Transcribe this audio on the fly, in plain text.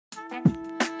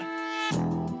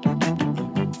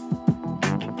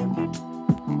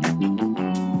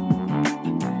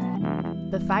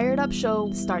Fired Up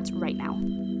show starts right now.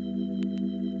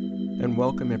 And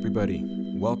welcome, everybody.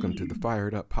 Welcome to the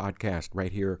Fired Up podcast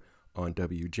right here on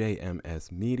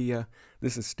WJMS Media.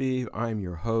 This is Steve. I'm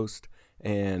your host.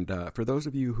 And for those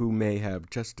of you who may have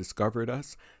just discovered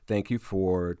us, thank you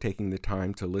for taking the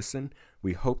time to listen.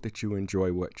 We hope that you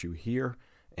enjoy what you hear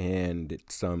and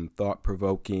some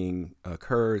thought-provoking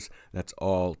occurs. That's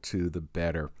all to the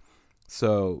better.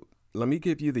 So let me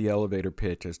give you the elevator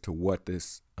pitch as to what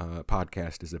this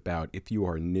podcast is about if you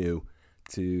are new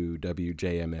to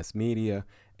WJMS Media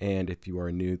and if you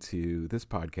are new to this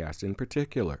podcast in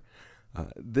particular.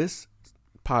 This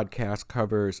podcast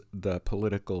covers the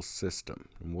political system.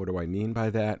 And what do I mean by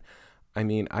that?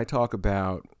 I talk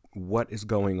about what is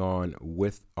going on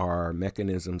with our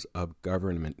mechanisms of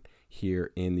government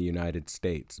here in the United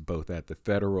States, both at the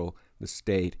federal, the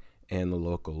state, and the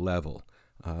local level.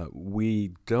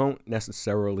 We don't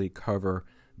necessarily cover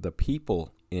the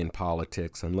people in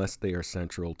politics unless they are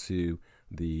central to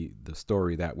the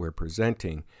story that we're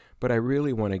presenting. But I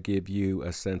really want to give you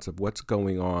a sense of what's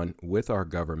going on with our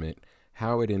government,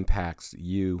 how it impacts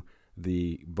you,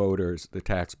 the voters, the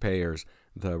taxpayers,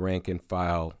 the rank and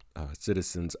file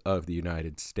citizens of the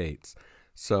United States.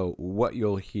 So what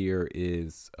you'll hear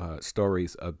is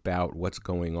stories about what's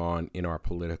going on in our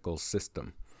political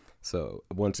system. So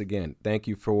once again, thank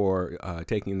you for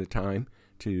taking the time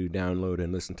to download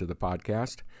and listen to the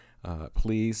podcast.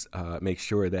 Please make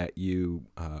sure that you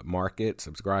mark it,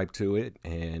 subscribe to it,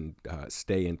 and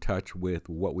stay in touch with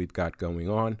what we've got going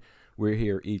on. We're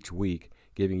here each week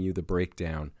giving you the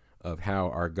breakdown of how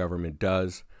our government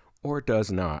does or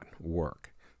does not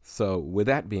work. So with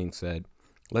that being said,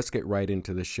 let's get right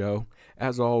into the show.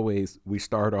 As always, we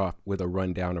start off with a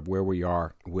rundown of where we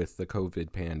are with the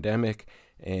COVID pandemic.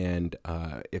 And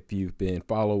if you've been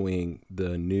following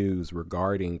the news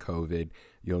regarding COVID,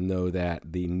 you'll know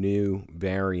that the new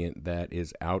variant that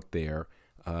is out there,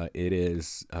 it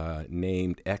is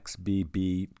named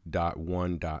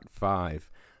XBB.1.5.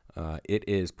 It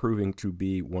is proving to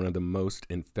be one of the most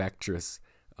infectious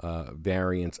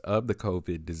variants of the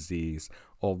COVID disease,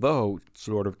 although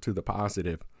sort of to the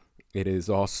positive, it is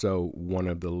also one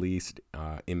of the least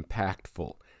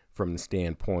impactful from the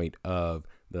standpoint of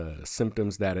the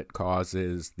symptoms that it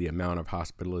causes, the amount of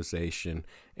hospitalization,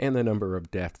 and the number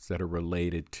of deaths that are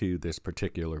related to this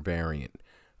particular variant.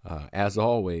 As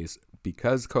always,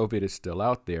 because COVID is still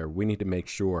out there, we need to make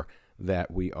sure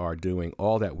that we are doing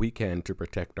all that we can to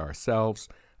protect ourselves.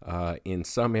 In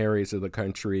some areas of the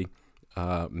country,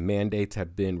 mandates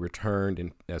have been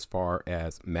returned as far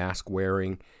as mask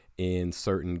wearing in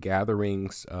certain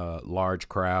gatherings, large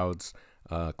crowds,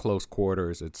 close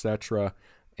quarters, etc.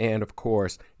 And of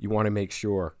course, you want to make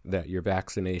sure that your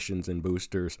vaccinations and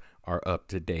boosters are up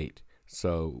to date.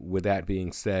 So with that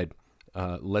being said,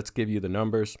 let's give you the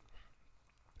numbers.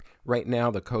 Right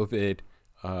now, the COVID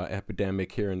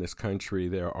epidemic here in this country,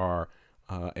 there are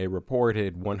a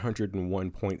reported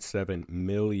 101.7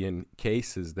 million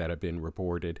cases that have been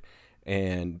reported.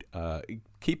 And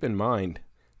keep in mind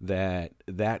that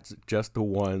that's just the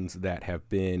ones that have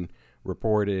been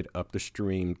reported up the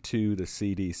stream to the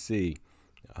CDC.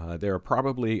 There are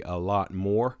probably a lot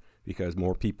more because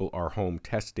more people are home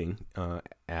testing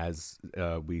as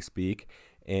we speak,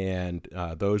 and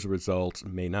those results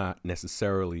may not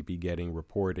necessarily be getting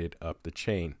reported up the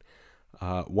chain.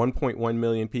 1.1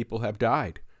 million people have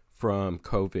died from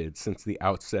COVID since the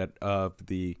outset of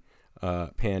the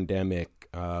pandemic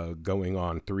going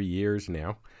on 3 years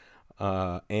now,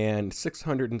 and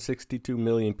 662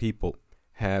 million people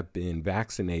have been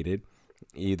vaccinated,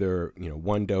 either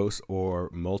one dose or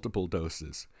multiple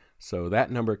doses. So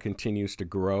that number continues to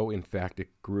grow. In fact, it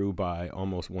grew by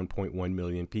almost 1.1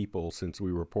 million people since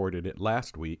we reported it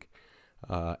last week,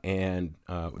 and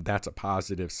that's a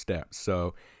positive step.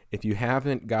 So if you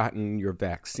haven't gotten your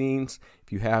vaccines,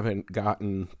 if you haven't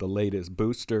gotten the latest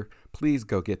booster, please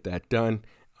go get that done.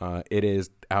 It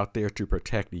is out there to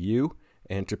protect you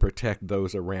and to protect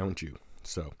those around you.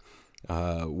 So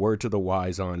word to the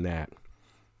wise on that.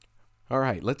 All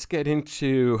right, let's get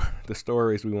into the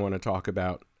stories we want to talk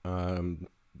about in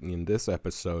this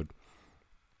episode.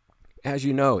 As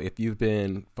you know, if you've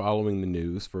been following the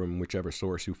news from whichever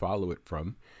source you follow it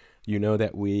from, you know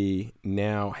that we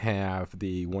now have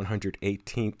the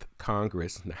 118th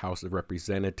Congress, the House of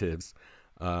Representatives,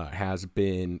 has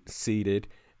been seated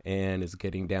and is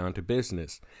getting down to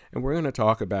business. And we're going to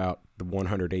talk about the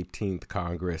 118th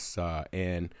Congress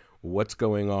and what's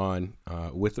going on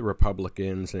with the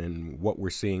Republicans and what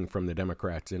we're seeing from the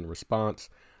Democrats in response.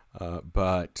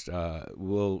 But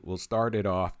we'll start it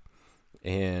off.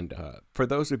 And for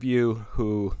those of you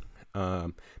who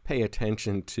pay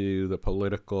attention to the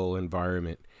political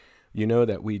environment, you know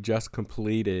that we just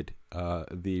completed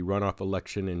the runoff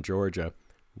election in Georgia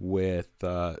with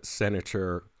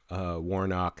Senator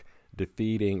Warnock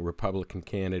defeating Republican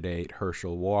candidate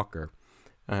Herschel Walker.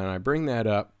 And I bring that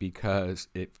up because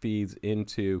it feeds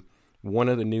into one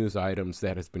of the news items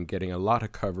that has been getting a lot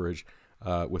of coverage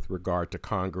with regard to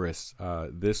Congress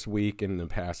this week and the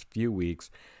past few weeks,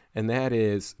 and that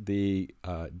is the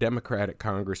Democratic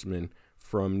congressman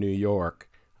from New York,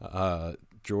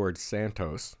 George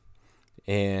Santos.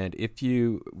 And if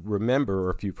you remember,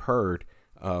 or if you've heard,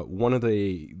 one of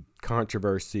the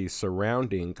controversies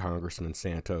surrounding Congressman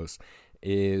Santos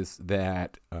is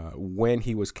that when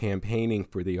he was campaigning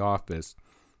for the office,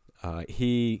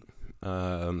 he,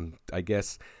 I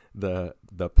guess the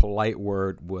polite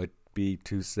word would be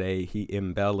to say he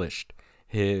embellished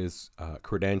his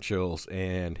credentials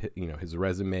and his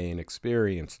resume and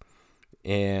experience,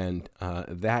 and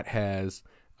that has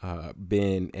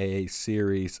been a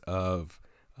series of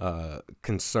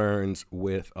concerns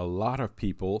with a lot of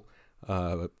people,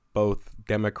 both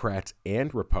Democrats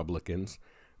and Republicans.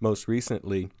 Most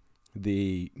recently,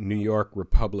 the New York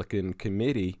Republican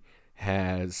Committee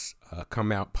has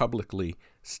come out publicly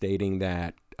stating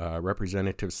that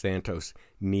Representative Santos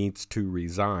needs to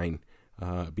resign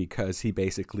because he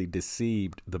basically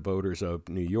deceived the voters of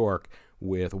New York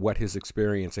with what his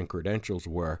experience and credentials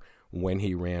were when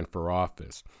he ran for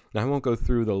office. Now, I won't go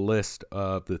through the list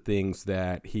of the things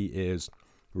that he is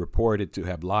reported to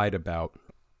have lied about.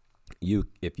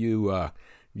 If you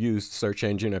use search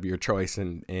engine of your choice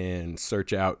and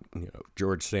search out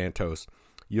George Santos,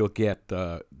 you'll get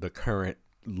the current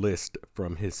list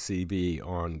from his CV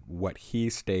on what he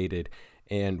stated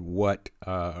and what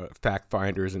fact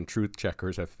finders and truth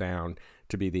checkers have found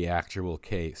to be the actual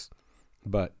case.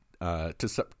 But to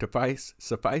suffice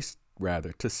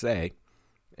to say,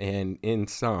 and in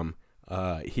sum,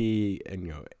 he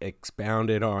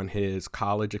expounded on his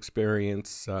college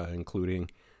experience, including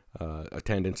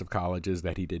attendance of colleges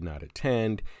that he did not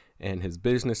attend, and his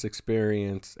business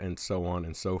experience, and so on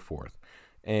and so forth.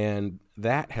 And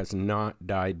that has not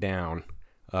died down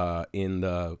in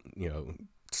the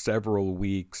several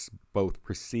weeks, both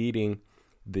preceding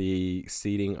the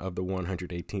seating of the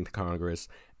 118th Congress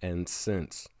and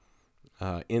since.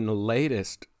 In the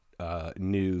latest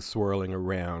news swirling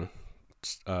around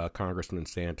Congressman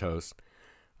Santos,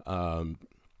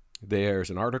 there's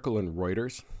an article in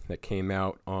Reuters that came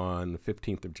out on the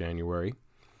 15th of January,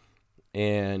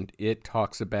 and it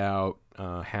talks about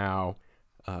how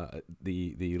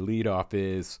the leadoff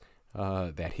is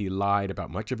that he lied about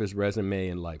much of his resume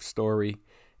and life story,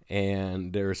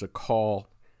 and there's a call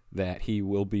that he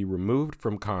will be removed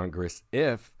from Congress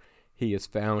if he is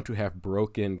found to have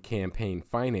broken campaign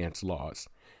finance laws.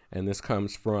 And this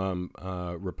comes from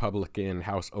Republican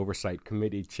House Oversight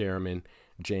Committee Chairman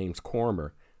James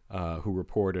Cormer, who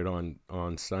reported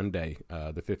on Sunday,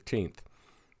 the 15th.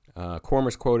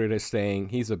 Cormer's quoted as saying,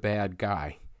 "He's a bad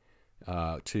guy,"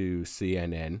 to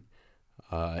CNN.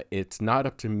 It's not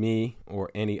up to me or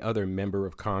any other member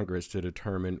of Congress to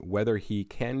determine whether he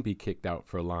can be kicked out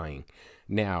for lying.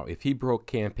 Now, if he broke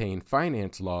campaign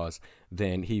finance laws,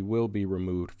 then he will be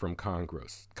removed from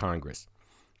Congress.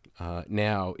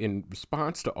 Now, in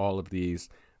response to all of these,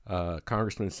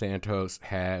 Congressman Santos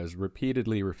has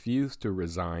repeatedly refused to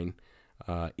resign,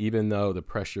 even though the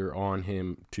pressure on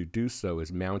him to do so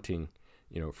is mounting,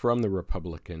 from the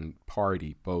Republican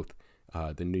Party, both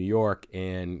the New York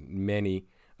and many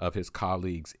of his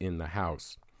colleagues in the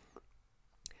House.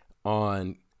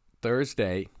 On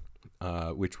Thursday,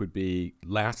 which would be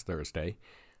last Thursday,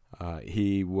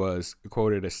 he was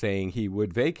quoted as saying he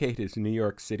would vacate his New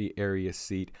York City area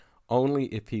seat only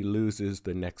if he loses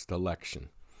the next election.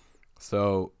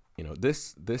 So,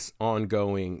 this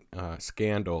ongoing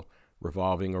scandal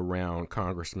revolving around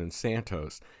Congressman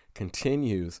Santos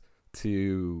continues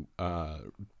to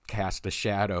cast a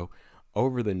shadow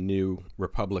over the new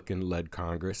Republican-led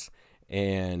Congress,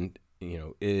 and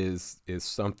is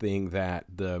something that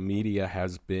the media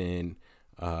has been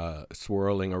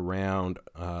swirling around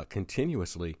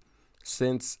continuously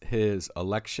since his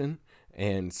election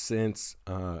and since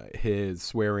his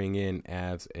swearing in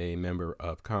as a member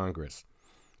of Congress.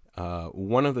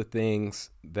 One of the things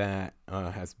that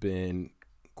has been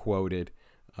quoted,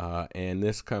 and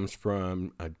this comes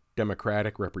from a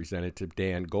Democratic Representative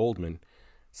Dan Goldman,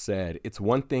 said, "It's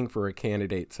one thing for a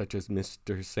candidate such as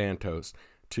Mr. Santos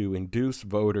to induce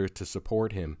voters to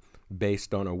support him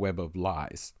based on a web of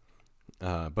lies.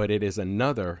 But it is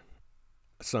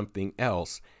something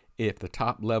else, if the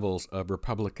top levels of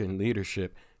Republican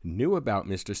leadership knew about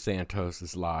Mr.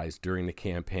 Santos's lies during the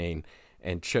campaign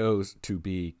and chose to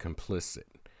be complicit.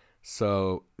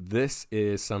 So this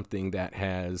is something that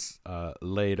has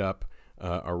laid up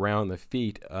around the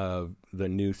feet of the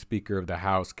new Speaker of the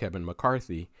House, Kevin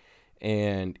McCarthy,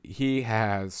 and he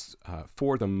has,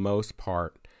 for the most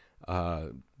part,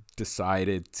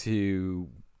 decided to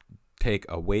take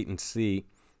a wait and see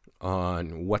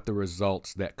on what the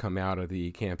results that come out of the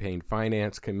Campaign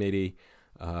Finance Committee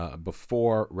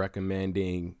before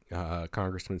recommending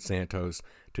Congressman Santos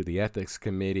to the Ethics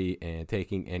Committee and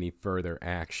taking any further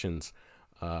actions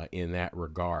in that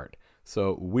regard.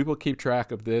 So we will keep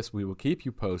track of this. We will keep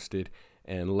you posted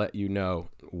and let you know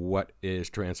what is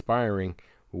transpiring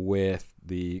with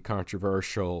the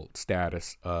controversial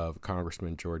status of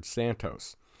Congressman George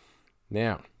Santos.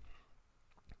 Now,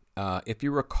 if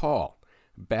you recall,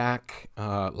 back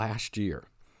last year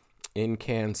in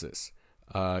Kansas,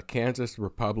 Kansas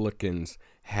Republicans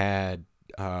had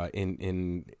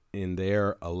in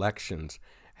their elections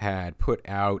had put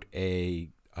out a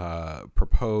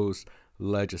proposed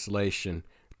legislation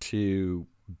to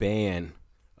ban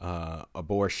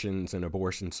abortions and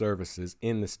abortion services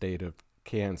in the state of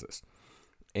Kansas,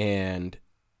 and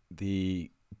they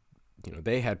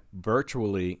had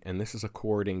virtually, and this is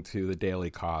according to the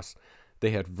Daily Cost, they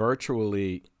had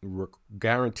virtually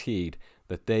guaranteed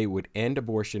that they would end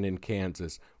abortion in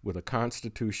Kansas with a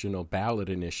constitutional ballot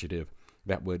initiative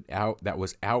that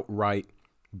was outright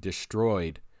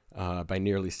destroyed by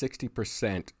nearly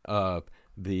 60% of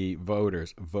the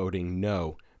voters voting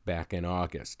no back in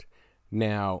August.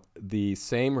 Now, the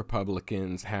same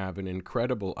Republicans have an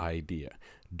incredible idea: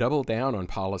 double down on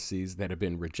policies that have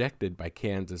been rejected by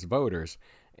Kansas voters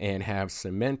and have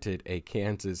cemented a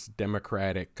Kansas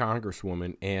Democratic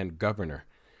congresswoman and governor.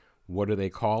 What do they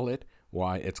call it?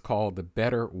 Why, it's called the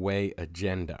Better Way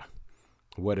Agenda.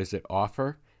 What does it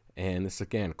offer? And this,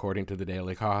 again, according to the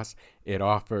Daily Cost, it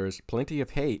offers plenty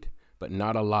of hate, but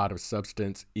not a lot of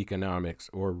substance, economics,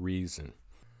 or reason.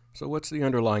 So what's the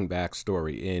underlying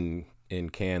backstory in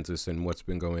Kansas and what's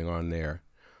been going on there?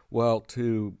 Well,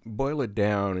 to boil it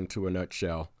down into a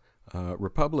nutshell,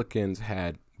 Republicans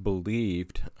had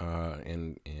believed,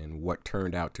 and what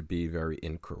turned out to be very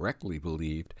incorrectly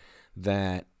believed,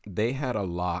 that they had a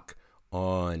lock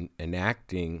on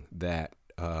enacting that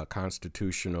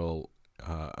constitutional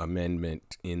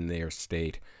amendment in their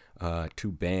state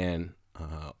to ban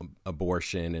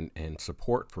abortion and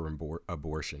support for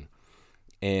abortion.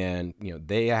 And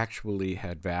they actually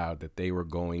had vowed that they were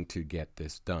going to get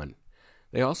this done.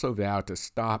 They also vowed to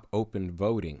stop open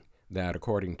voting that,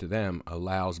 according to them,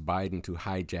 allows Biden to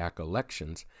hijack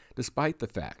elections, despite the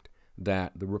fact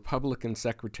that the Republican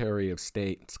Secretary of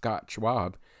State, Scott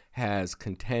Schwab, has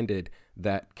contended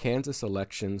that Kansas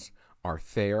elections are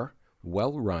fair,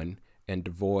 well-run, and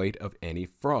devoid of any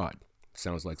fraud.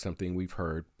 Sounds like something we've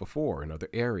heard before in other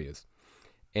areas.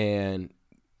 And,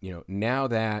 now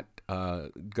that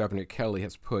Governor Kelly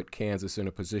has put Kansas in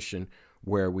a position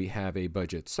where we have a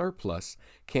budget surplus,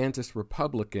 Kansas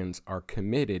Republicans are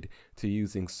committed to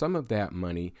using some of that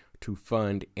money to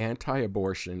fund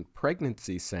anti-abortion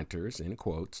pregnancy centers, in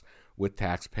quotes, with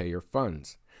taxpayer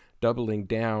funds, doubling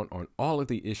down on all of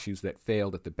the issues that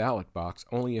failed at the ballot box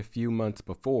only a few months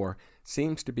before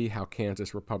seems to be how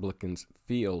Kansas Republicans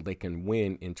feel they can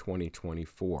win in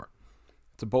 2024.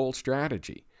 It's a bold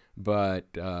strategy, but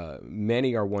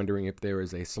many are wondering if there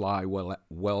is a sly,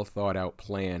 well thought out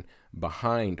plan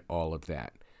behind all of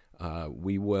that.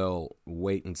 We will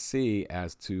wait and see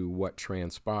as to what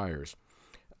transpires.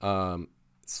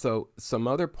 So some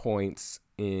other points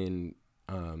in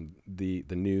the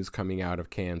news coming out of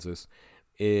Kansas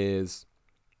is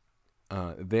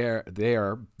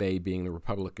they being the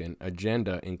Republican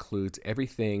agenda includes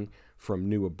everything from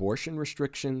new abortion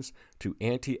restrictions to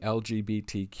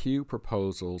anti-LGBTQ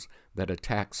proposals that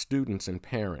attack students and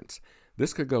parents.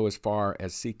 This could go as far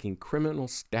as seeking criminal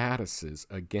statuses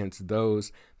against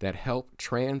those that help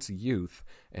trans youth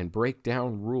and break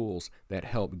down rules that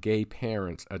help gay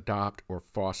parents adopt or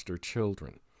foster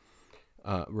children.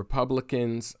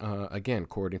 Republicans, again,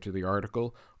 according to the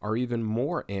article, are even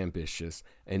more ambitious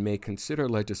and may consider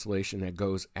legislation that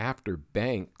goes after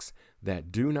banks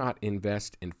that do not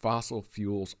invest in fossil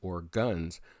fuels or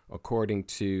guns, according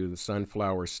to the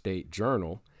Sunflower State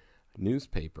Journal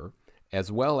newspaper,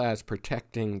 as well as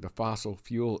protecting the fossil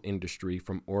fuel industry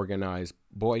from organized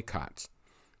boycotts.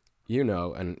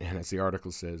 And as the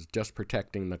article says, just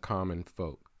protecting the common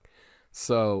folk.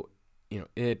 So,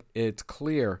 it's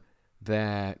clear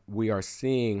that we are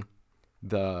seeing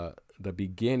the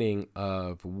beginning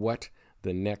of what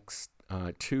the next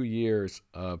 2 years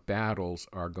of battles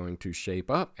are going to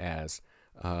shape up as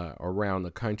around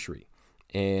the country.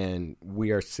 And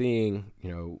we are seeing,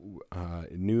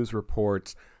 news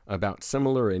reports about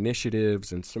similar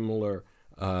initiatives and similar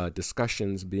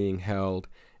discussions being held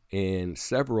in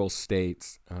several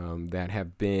states that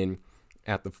have been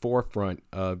at the forefront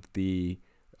of the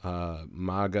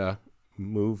MAGA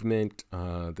movement,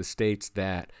 the states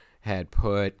that had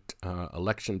put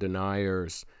election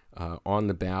deniers on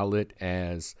the ballot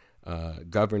as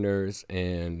governors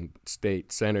and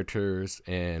state senators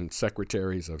and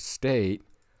secretaries of state,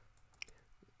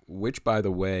 which, by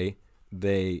the way,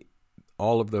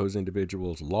 all of those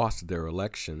individuals lost their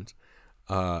elections.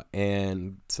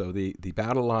 And so the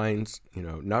battle lines,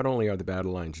 not only are the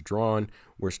battle lines drawn,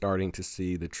 we're starting to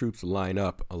see the troops line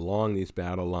up along these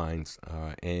battle lines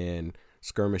and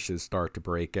skirmishes start to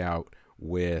break out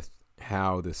with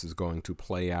how this is going to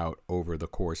play out over the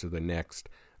course of the next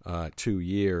 2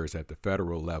 years at the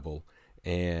federal level,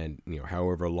 and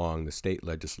however long the state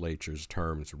legislature's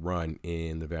terms run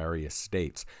in the various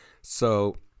states.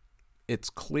 So it's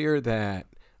clear that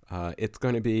it's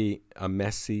going to be a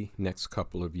messy next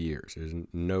couple of years. There's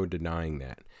no denying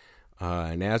that.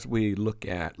 And as we look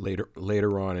at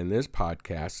later on in this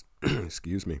podcast,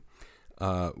 excuse me,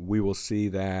 we will see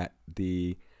that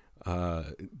the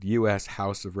U.S.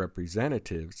 House of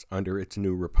Representatives, under its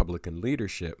new Republican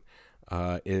leadership,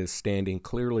 is standing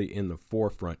clearly in the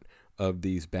forefront of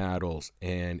these battles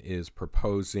and is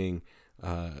proposing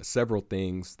several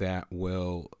things that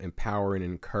will empower and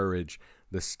encourage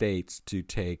the states to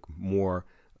take more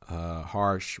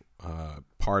harsh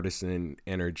partisan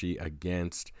energy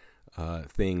against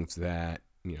things that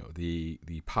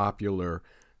the popular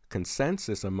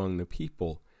consensus among the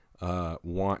people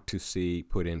want to see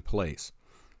put in place.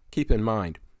 Keep in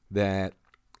mind that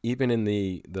even in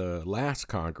the last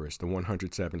Congress, the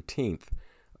 117th,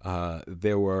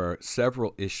 there were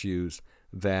several issues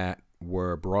that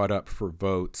were brought up for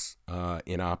votes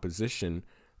in opposition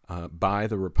by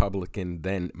the Republican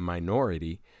then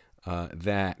minority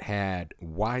that had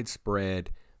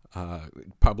widespread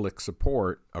public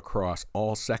support across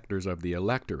all sectors of the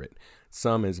electorate.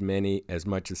 Some as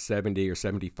much as 70 or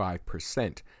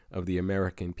 75% of the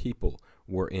American people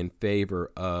were in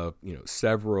favor of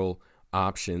several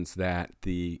options that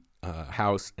the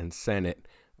House and Senate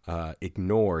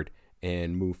ignored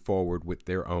and moved forward with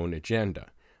their own agenda.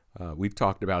 We've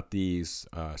talked about these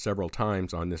several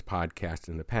times on this podcast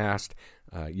in the past.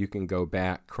 You can go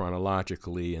back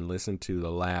chronologically and listen to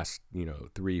the last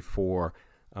 3-4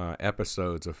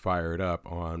 episodes of Fired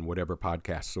Up on whatever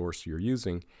podcast source you're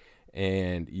using,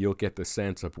 and you'll get the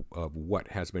sense of what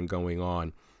has been going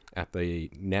on at the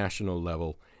national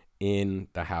level in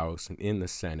the House and in the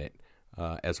Senate,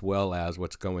 as well as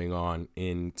what's going on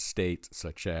in states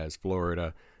such as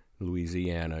Florida,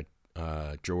 Louisiana,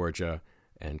 Georgia,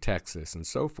 and Texas, and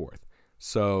so forth.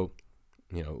 So,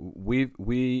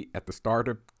 we at the start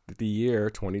of the year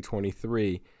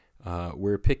 2023,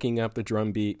 we're picking up the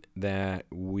drumbeat that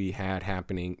we had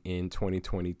happening in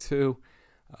 2022,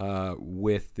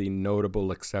 with the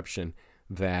notable exception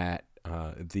that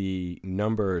the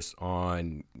numbers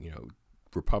on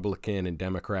Republican and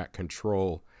Democrat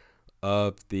control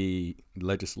of the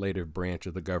legislative branch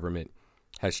of the government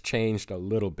has changed a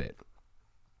little bit.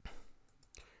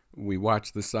 We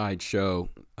watched the sideshow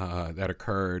that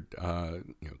occurred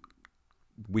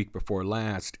week before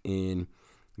last in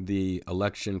the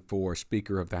election for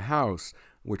Speaker of the House,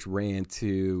 which ran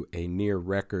to a near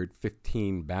record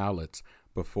 15 ballots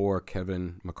before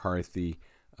Kevin McCarthy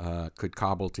could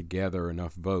cobble together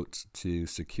enough votes to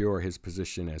secure his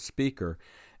position as Speaker.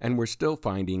 And we're still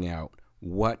finding out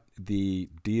what the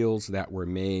deals that were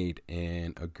made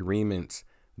and agreements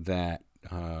that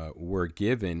were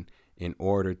given in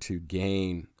order to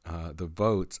gain the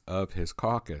votes of his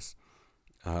caucus.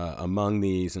 Among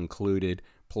these included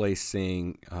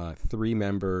placing 3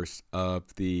 members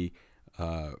of the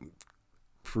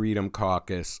Freedom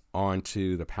Caucus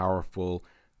onto the powerful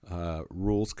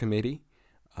Rules Committee,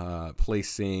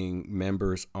 placing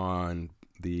members on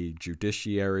the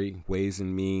Judiciary, Ways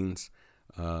and Means,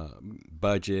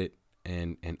 Budget,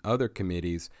 and other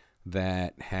committees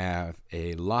that have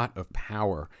a lot of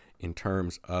power in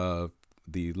terms of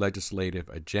the legislative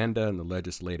agenda and the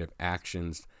legislative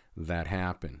actions that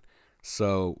happen.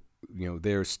 So,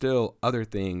 there's still other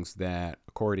things that,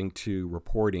 according to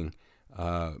reporting,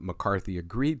 McCarthy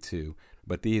agreed to,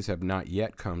 but these have not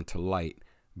yet come to light.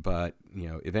 But,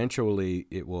 eventually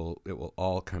it will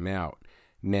all come out.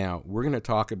 Now, we're going to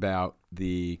talk about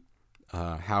the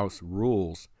House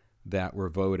rules that were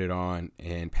voted on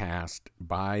and passed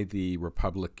by the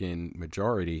Republican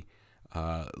majority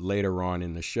later on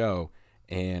in the show.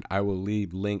 and I will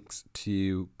leave links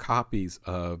to copies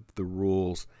of the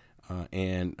rules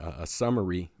and a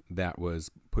summary that was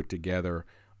put together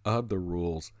of the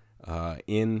rules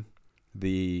in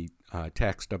the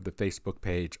text of the Facebook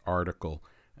page article.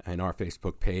 And our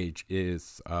Facebook page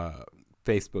is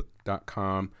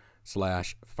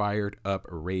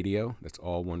facebook.com/firedupradio. That's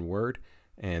all one word.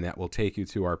 And that will take you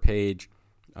to our page,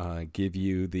 give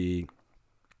you the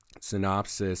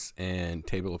synopsis and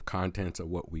table of contents of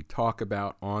what we talk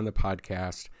about on the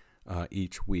podcast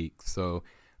each week. So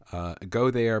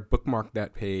go there, bookmark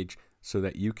that page so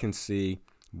that you can see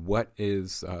what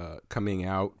is coming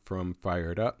out from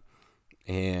Fired Up.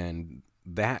 And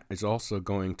that is also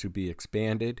going to be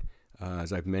expanded.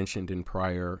 As I've mentioned in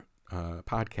prior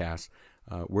podcasts,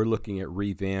 we're looking at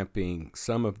revamping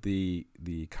some of the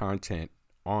content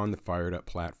on the Fired Up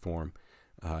platform,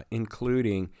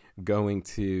 including going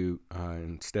to,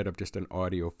 instead of just an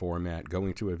audio format,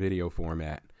 going to a video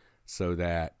format so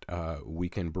that we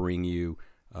can bring you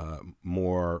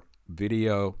more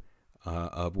video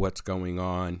of what's going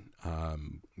on,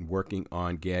 working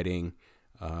on getting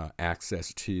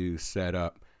access to set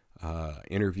up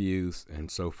interviews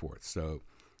and so forth. So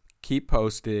keep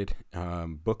posted,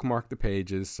 bookmark the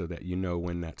pages so that you know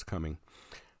when that's coming.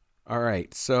 All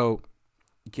right, so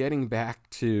getting back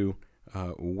to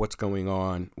what's going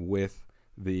on with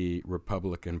the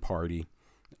Republican Party,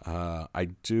 I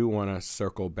do want to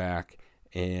circle back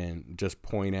and just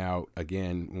point out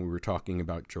again, when we were talking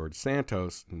about George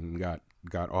Santos and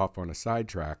got off on a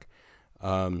sidetrack,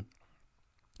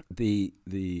 the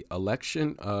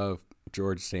election of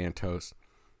George Santos,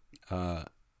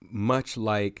 much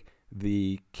like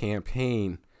the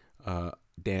campaign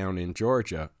down in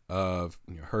Georgia of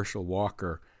Herschel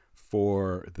Walker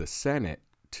for the Senate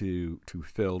to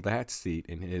fill that seat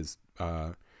in his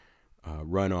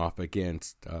runoff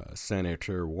against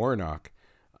Senator Warnock,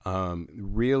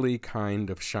 really kind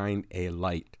of shined a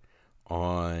light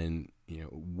on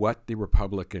what the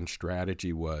Republican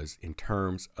strategy was in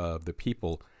terms of the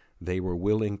people they were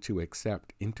willing to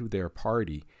accept into their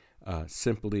party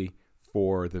simply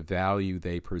for the value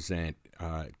they present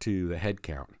to the head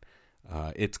count.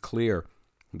 It's clear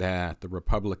that the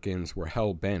Republicans were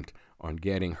hell-bent on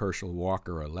getting Herschel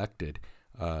Walker elected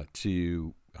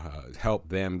to help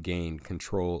them gain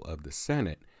control of the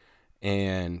Senate.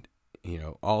 And,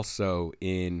 also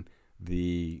in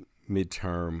the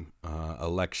midterm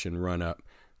election run-up,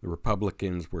 the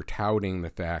Republicans were touting the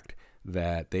fact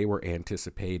that they were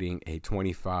anticipating a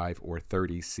 25 or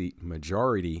 30 seat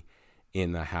majority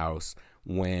in the House,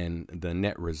 when the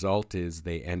net result is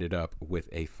they ended up with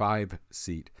a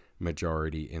 5-seat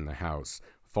majority in the House,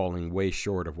 falling way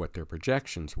short of what their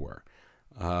projections were.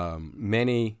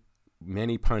 Many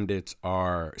pundits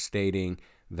are stating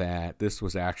that this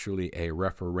was actually a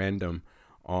referendum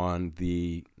on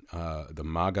the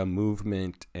MAGA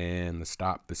movement and the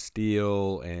Stop the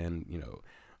Steal and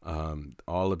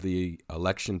all of the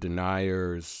election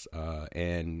deniers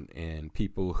and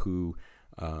people who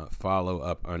follow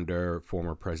up under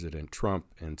former President Trump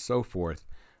and so forth.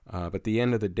 But at the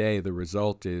end of the day, the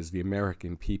result is the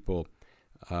American people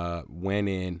went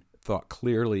in, thought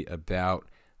clearly about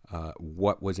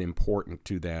what was important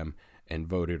to them, and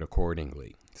voted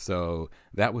accordingly. So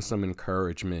that was some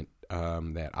encouragement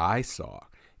that I saw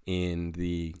in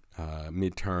the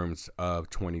midterms of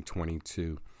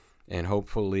 2022. And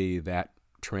hopefully that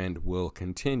trend will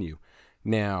continue.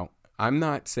 Now, I'm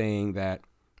not saying that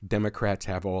Democrats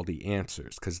have all the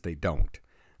answers, because they don't.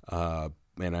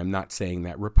 And I'm not saying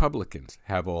that Republicans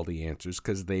have all the answers,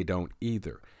 because they don't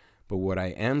either. But what I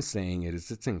am saying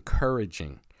is it's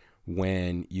encouraging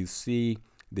when you see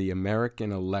the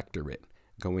American electorate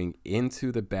going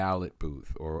into the ballot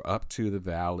booth or up to the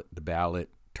ballot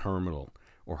terminal,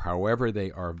 or however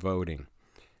they are voting,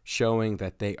 showing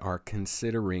that they are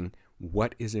considering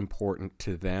what is important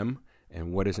to them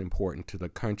and what is important to the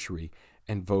country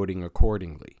and voting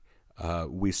accordingly.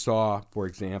 We saw, for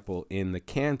example, in the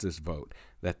Kansas vote,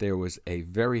 that there was a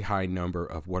very high number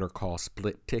of what are called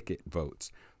split ticket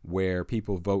votes, where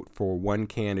people vote for one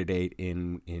candidate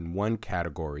in one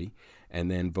category and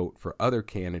then vote for other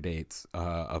candidates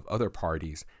of other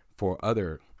parties for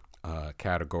other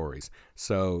categories.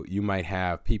 So you might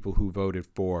have people who voted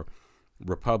for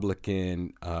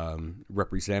Republican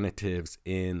representatives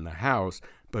in the House,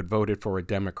 but voted for a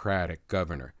Democratic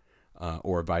governor,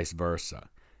 or vice versa.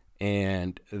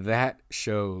 And that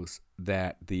shows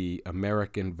that the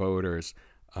American voters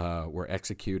were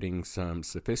executing some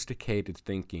sophisticated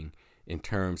thinking in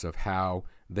terms of how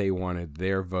they wanted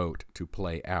their vote to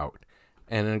play out.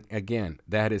 And again,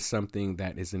 that is something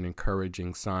that is an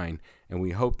encouraging sign, and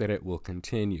we hope that it will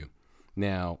continue.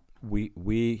 Now,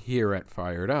 we here at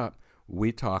Fired Up,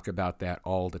 we talk about that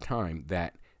all the time,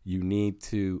 that you need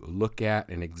to look at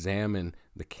and examine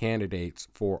the candidates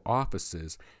for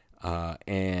offices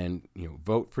and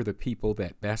vote for the people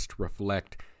that best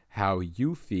reflect how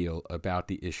you feel about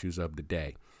the issues of the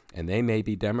day. And they may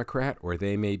be Democrat, or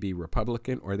they may be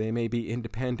Republican, or they may be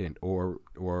independent, or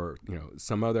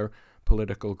some other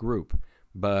political group.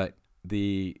 But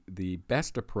the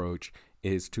best approach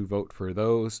is to vote for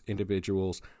those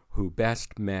individuals who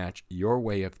best match your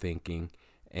way of thinking,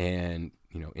 and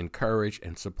encourage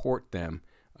and support them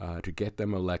to get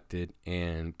them elected,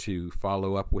 and to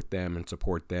follow up with them and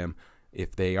support them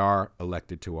if they are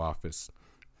elected to office.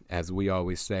 As we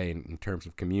always say, in terms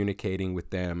of communicating with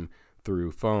them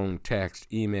through phone,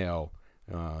 text, email,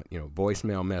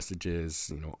 voicemail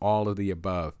messages, all of the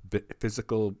above,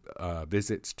 physical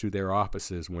visits to their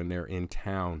offices when they're in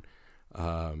town,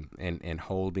 and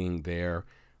holding their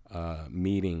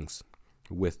meetings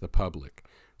with the public.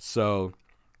 So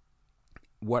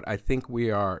what I think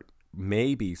we are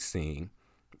maybe seeing,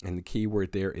 and the key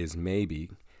word there is maybe,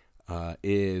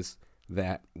 is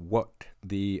that what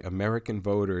the American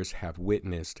voters have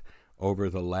witnessed over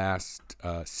the last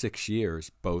 6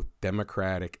 years, both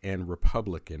Democratic and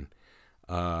Republican,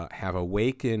 have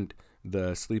awakened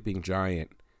the sleeping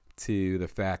giant to the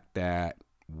fact that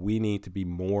we need to be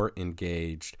more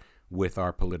engaged with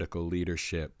our political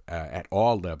leadership at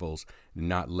all levels,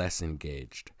 not less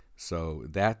engaged. So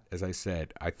that, as I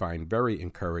said, I find very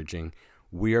encouraging.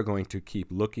 We are going to keep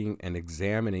looking and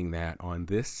examining that on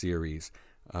this series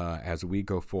as we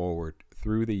go forward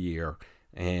through the year,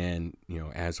 and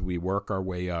as we work our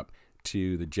way up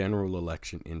to the general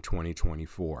election in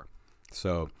 2024.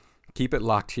 So keep it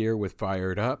locked here with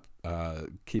Fired Up.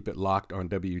 Keep it locked on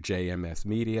WJMS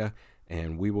Media,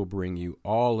 and we will bring you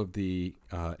all of the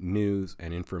news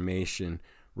and information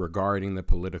regarding the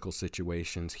political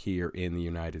situations here in the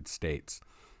United States.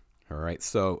 All right,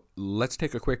 so let's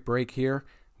take a quick break here.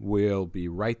 We'll be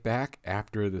right back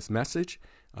after this message.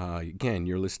 Again,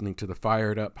 you're listening to the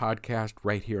Fired Up podcast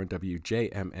right here on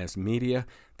WJMS Media.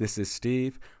 This is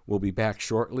Steve. We'll be back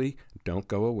shortly. Don't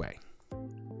go away.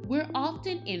 We're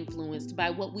often influenced by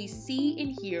what we see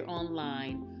and hear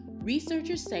online.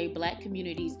 Researchers say Black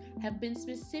communities have been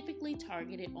specifically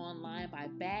targeted online by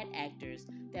bad actors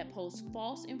that post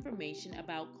false information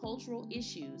about cultural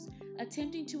issues,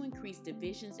 attempting to increase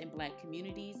divisions in Black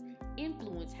communities,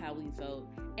 influence how we vote,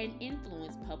 and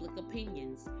influence public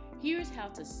opinions. Here's how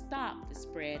to stop the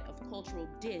spread of cultural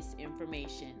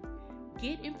disinformation.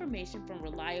 Get information from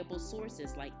reliable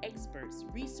sources like experts,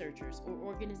 researchers, or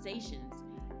organizations.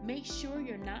 Make sure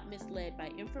you're not misled by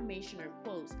information or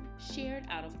quotes shared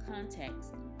out of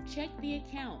context. Check the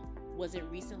account. Was it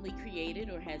recently created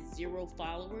or has 0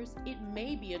 followers? It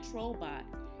may be a troll bot.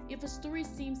 If a story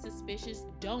seems suspicious,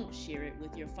 don't share it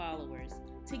with your followers.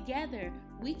 Together,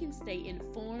 we can stay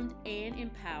informed and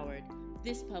empowered.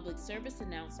 This public service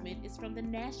announcement is from the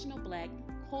National Black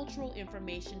Cultural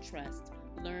Information Trust.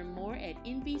 Learn more at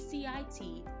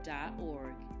nbcit.org.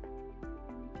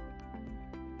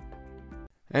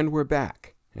 And we're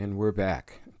back.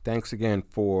 Thanks again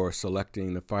for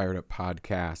selecting the Fired Up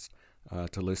podcast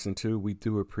to listen to. We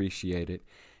do appreciate it.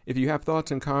 If you have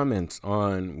thoughts and comments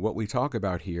on what we talk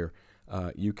about here,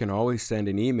 you can always send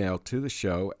an email to the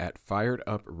show at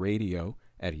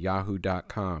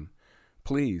firedupradio@yahoo.com.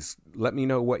 Please let me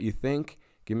know what you think.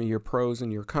 Give me your pros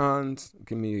and your cons.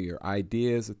 Give me your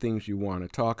ideas, the things you want to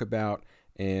talk about,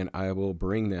 and I will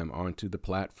bring them onto the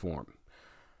platform.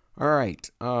 All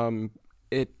right.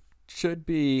 It should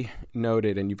be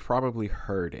noted, and you've probably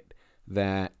heard it,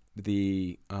 that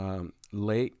the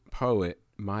late poet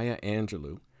Maya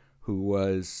Angelou, who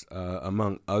was,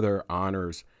 among other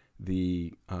honors,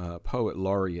 the poet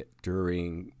laureate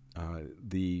during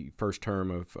the first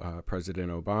term of President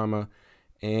Obama,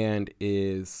 and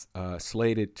is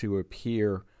slated to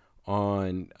appear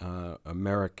on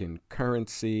American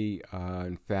currency.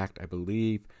 In fact, I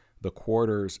believe the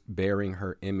quarters bearing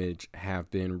her image have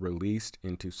been released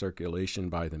into circulation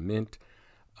by the Mint.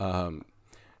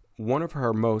 One of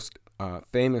her most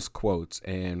famous quotes,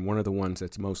 and one of the ones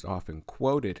that's most often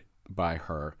quoted by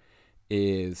her,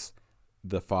 is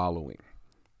the following: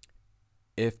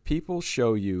 "If people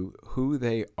show you who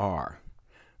they are,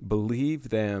 believe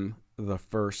them the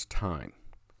first time."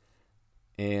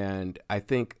 And I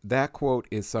think that quote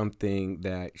is something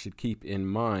that should keep in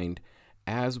mind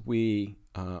as we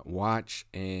watch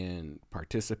and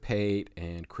participate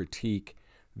and critique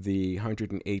the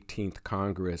 118th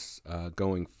Congress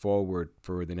going forward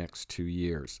for the next 2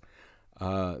 years.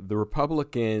 The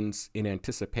Republicans, in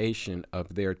anticipation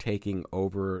of their taking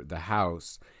over the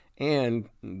House and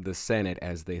the Senate,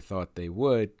 as they thought they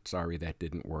would, sorry that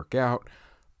didn't work out,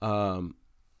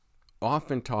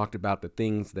 often talked about the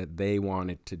things that they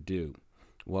wanted to do.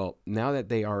 Well, now that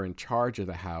they are in charge of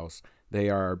the House, they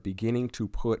are beginning to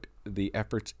put the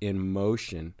efforts in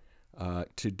motion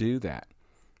to do that.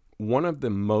 One of the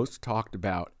most talked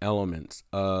about elements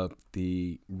of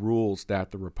the rules that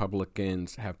the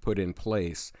Republicans have put in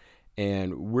place,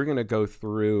 and we're going to go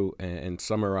through and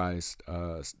summarize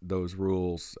those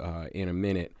rules in a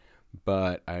minute,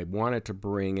 but I wanted to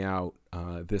bring out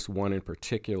this one in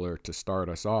particular to start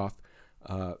us off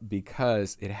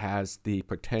because it has the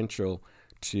potential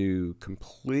to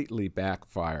completely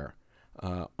backfire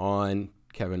on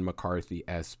Kevin McCarthy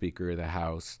as Speaker of the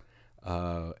House.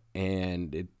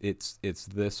 And it's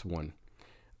this one.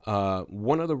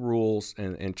 One of the rules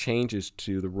and changes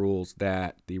to the rules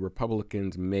that the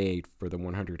Republicans made for the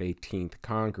 118th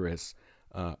Congress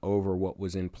over what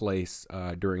was in place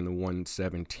during the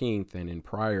 117th and in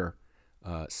prior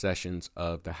sessions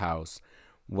of the House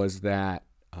was that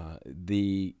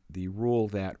the rule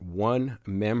that one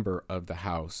member of the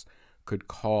House could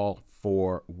call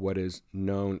for what is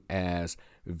known as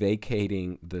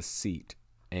vacating the seat.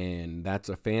 And that's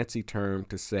a fancy term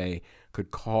to say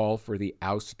could call for the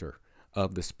ouster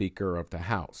of the Speaker of the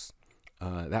House.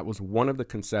 That was one of the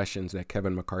concessions that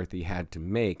Kevin McCarthy had to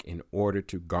make in order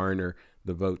to garner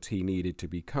the votes he needed to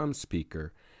become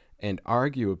Speaker. And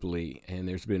arguably, and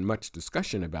there's been much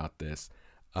discussion about this,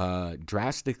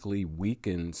 drastically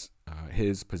weakens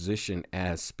his position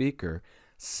as Speaker,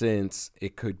 since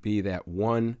it could be that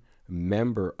one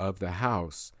member of the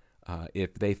House,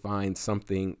 if they find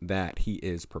something that he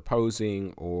is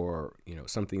proposing or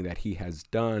something that he has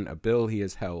done, a bill he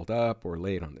has held up or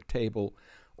laid on the table,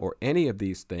 or any of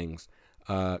these things,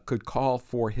 could call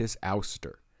for his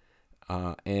ouster.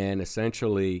 And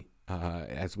essentially,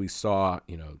 as we saw,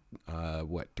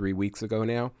 3 weeks ago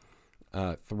now,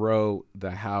 throw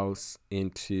the House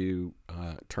into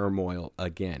turmoil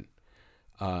again.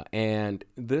 And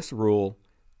this rule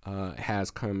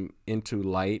has come into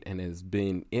light and has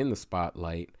been in the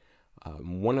spotlight.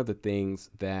 One of the things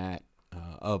that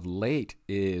of late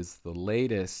is the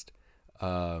latest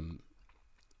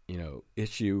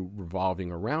issue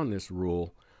revolving around this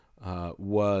rule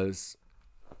was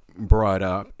brought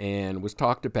up and was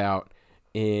talked about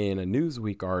in a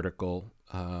Newsweek article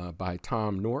by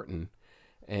Tom Norton,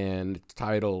 and it's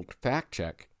titled "Fact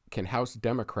Check: Can House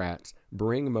Democrats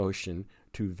Bring Motion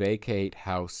to Vacate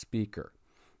House Speaker?"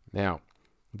 Now,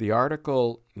 the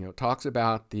article talks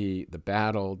about the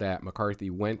battle that McCarthy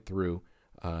went through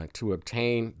to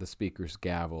obtain the Speaker's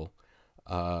gavel,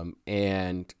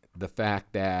 and the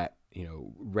fact that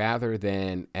rather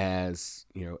than as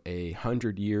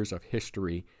 100 years of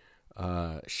history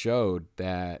showed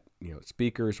that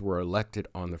speakers were elected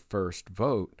on the first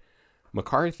vote,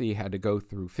 McCarthy had to go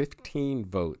through 15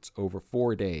 votes over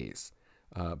 4 days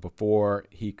before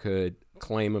he could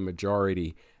claim a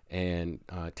majority and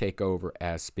take over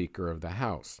as Speaker of the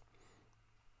House.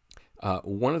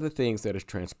 One of the things that has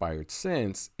transpired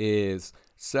since is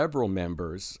several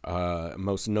members,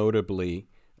 most notably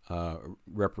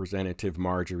Representative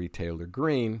Marjorie Taylor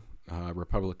Greene,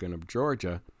 Republican of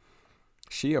Georgia,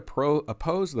 she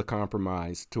opposed the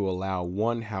compromise to allow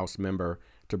one House member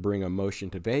to bring a motion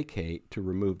to vacate to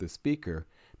remove the Speaker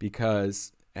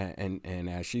because, and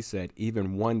as she said,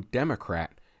 even one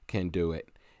Democrat can do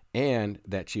it, and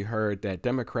that she heard that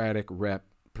Democratic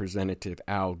Representative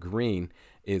Al Green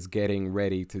is getting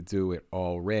ready to do it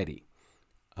already.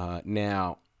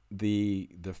 Now, the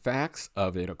facts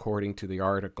of it, according to the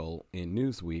article in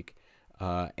Newsweek,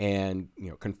 and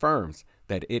confirms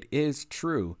that it is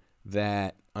true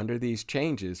that under these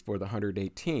changes for the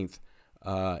 118th,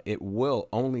 it will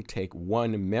only take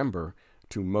one member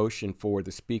to motion for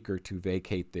the Speaker to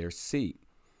vacate their seat.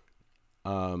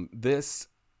 This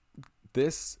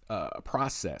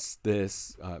process,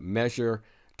 this measure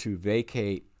to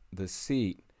vacate the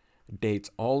seat, dates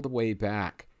all the way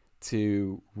back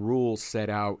to rules set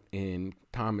out in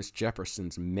Thomas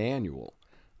Jefferson's manual,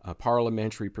 a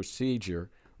parliamentary procedure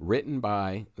written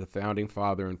by the founding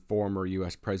father and former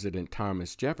U.S. President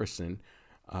Thomas Jefferson,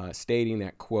 stating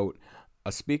that, quote,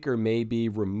 "A speaker may be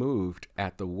removed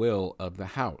at the will of the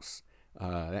House."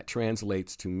 That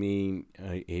translates to mean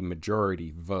a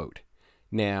majority vote.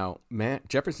 Now,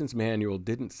 Jefferson's manual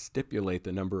didn't stipulate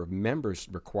the number of members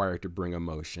required to bring a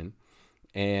motion,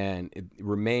 and it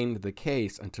remained the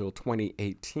case until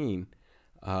 2018,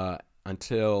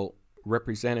 until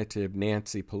Representative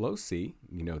Nancy Pelosi,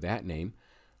 that name,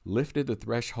 lifted the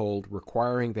threshold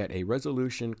requiring that a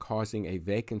resolution causing a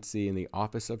vacancy in the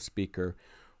office of Speaker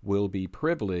will be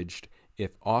privileged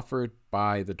if offered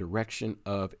by the direction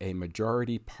of a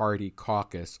majority party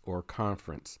caucus or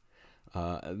conference.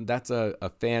 That's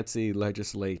a fancy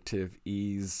legislative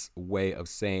ease way of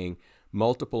saying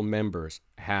multiple members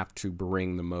have to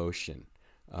bring the motion.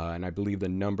 And I believe the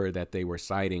number that they were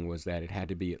citing was that it had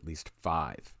to be at least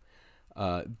 5.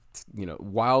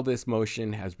 While this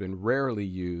motion has been rarely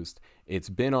used, it's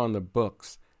been on the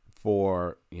books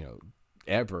for,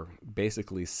 ever,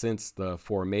 basically since the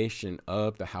formation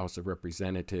of the House of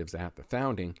Representatives at the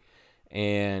founding.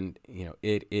 And,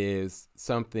 it is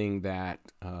something that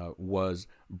was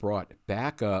brought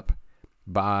back up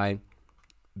by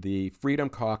the Freedom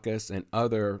Caucus and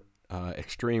other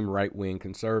extreme right-wing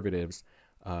conservatives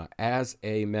as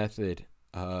a method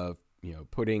of,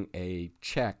 putting a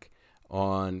check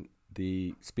on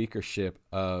the speakership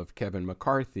of Kevin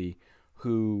McCarthy,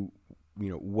 who,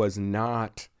 was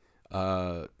not,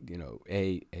 a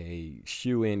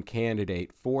shoe-in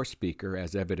candidate for speaker,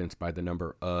 as evidenced by the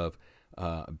number of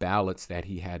ballots that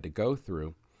he had to go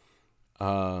through.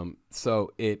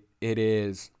 So it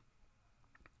is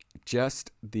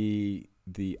just the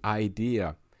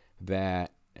idea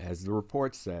that, as the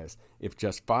report says, if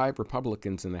just 5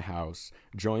 Republicans in the House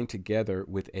join together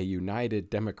with a united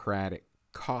Democratic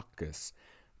caucus,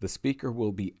 the speaker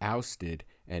will be ousted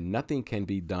and nothing can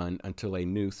be done until a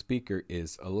new speaker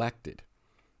is elected.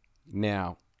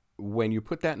 Now, when you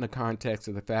put that in the context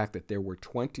of the fact that there were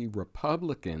 20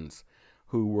 Republicans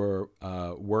who were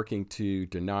working to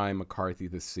deny McCarthy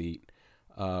the seat,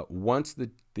 once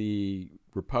the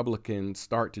Republicans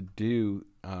start to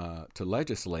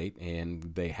legislate, and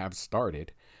they have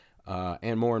started,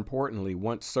 and more importantly,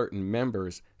 once certain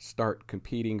members start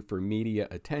competing for media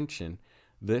attention,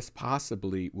 this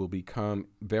possibly will become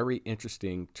very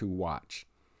interesting to watch.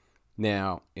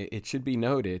 Now, it should be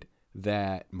noted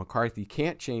that McCarthy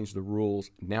can't change the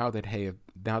rules now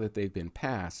that they've been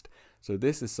passed. So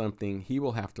this is something he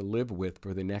will have to live with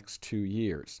for the next 2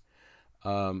 years.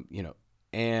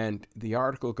 And the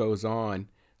article goes on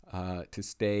to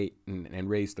state and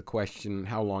raise the question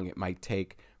how long it might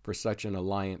take for such an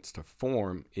alliance to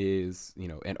form is,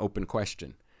 an open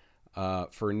question.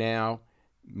 For now,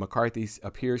 McCarthy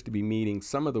appears to be meeting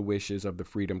some of the wishes of the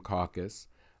Freedom Caucus.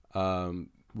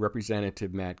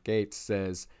 Representative Matt Gaetz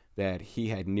says that he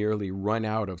had nearly run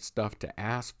out of stuff to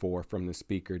ask for from the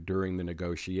speaker during the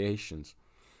negotiations.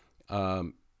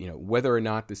 Whether or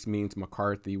not this means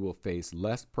McCarthy will face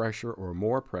less pressure or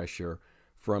more pressure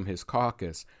from his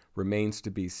caucus remains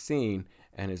to be seen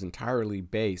and is entirely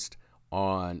based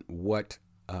on what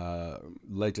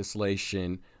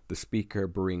legislation the speaker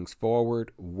brings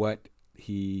forward, what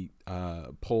he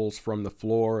pulls from the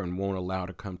floor and won't allow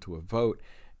to come to a vote,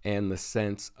 and the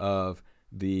sense of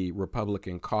the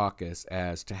Republican caucus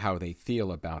as to how they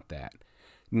feel about that.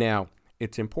 Now,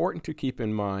 it's important to keep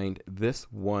in mind this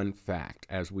one fact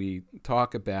as we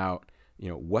talk about,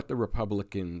 what the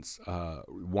Republicans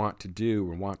want to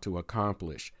do and want to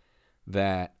accomplish,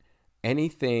 that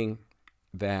anything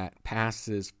that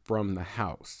passes from the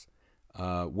House,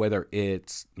 whether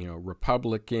it's,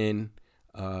 Republican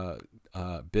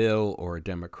bill or a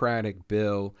Democratic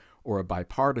bill or a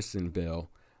bipartisan bill,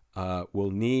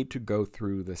 will need to go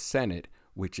through the Senate,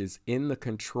 which is in the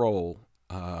control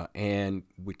and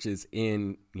which is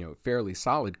in fairly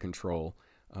solid control,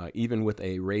 even with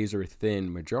a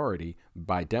razor-thin majority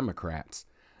by Democrats.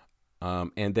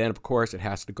 And then, of course, it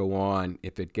has to go on.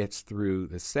 If it gets through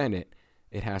the Senate,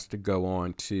 it has to go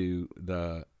on to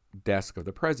the desk of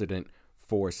the president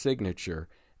for signature.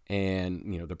 And,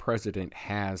 the president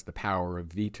has the power of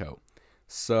veto.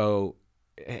 So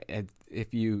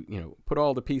if you, put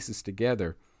all the pieces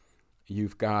together,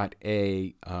 you've got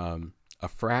a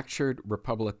fractured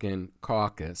Republican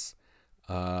caucus.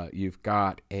 You've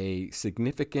got a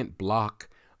significant block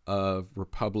of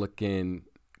Republican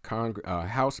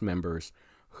House members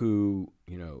who,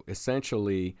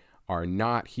 essentially are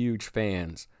not huge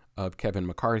fans of Kevin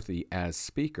McCarthy as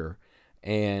Speaker,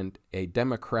 and a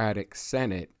Democratic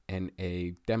Senate and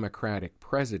a Democratic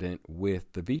president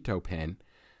with the veto pen.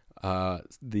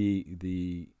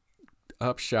 The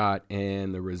upshot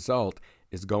and the result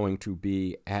is going to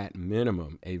be, at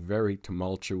minimum, a very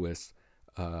tumultuous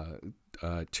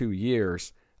 2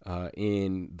 years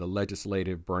in the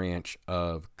legislative branch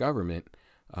of government,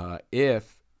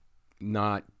 if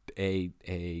not a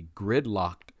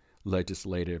gridlocked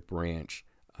legislative branch,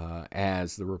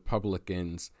 as the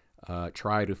Republicans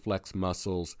try to flex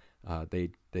muscles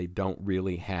they don't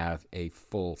really have a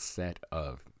full set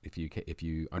of, if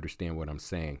you understand what I'm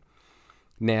saying.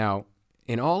 Now,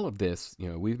 in all of this,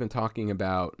 we've been talking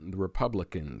about the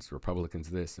Republicans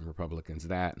this and Republicans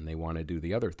that, and they want to do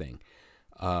the other thing.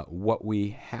 What we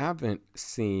haven't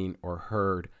seen or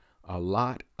heard a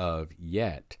lot of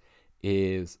yet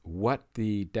is what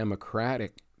the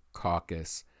Democratic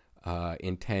caucus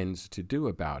intends to do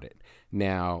about it.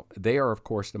 Now, they are, of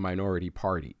course, the minority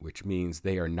party, which means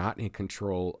they are not in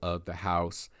control of the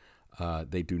House.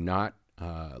 They do not,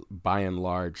 by and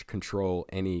large, control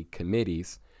any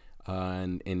committees.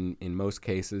 And in most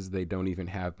cases, they don't even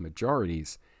have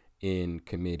majorities in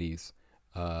committees.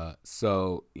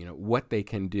 So, what they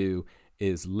can do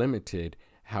is limited.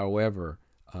 However,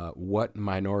 what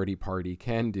minority party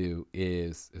can do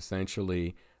is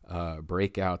essentially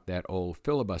break out that old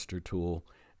filibuster tool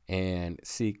and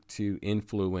seek to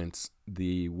influence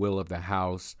the will of the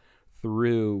House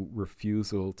through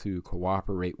refusal to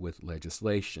cooperate with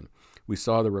legislation. We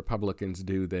saw the Republicans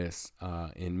do this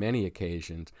in many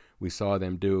occasions. We saw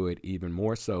them do it even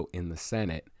more so in the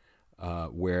Senate,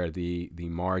 where the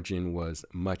margin was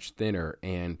much thinner,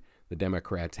 and the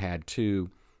Democrats had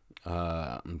two,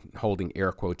 holding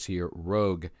air quotes here,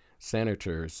 rogue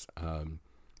senators,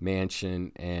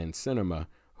 Manchin and Sinema,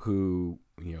 who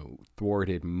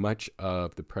thwarted much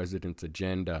of the president's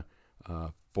agenda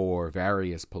for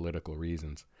various political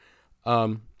reasons.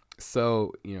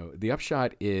 So the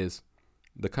upshot is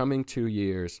the coming 2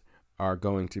 years are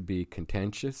going to be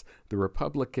contentious. The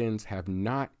Republicans have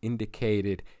not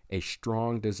indicated a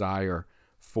strong desire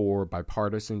for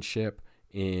bipartisanship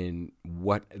in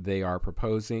what they are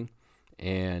proposing.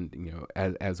 And,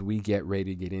 as we get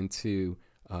ready to get into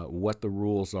what the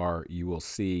rules are, you will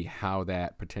see how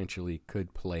that potentially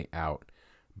could play out.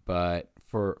 But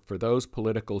for those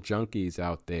political junkies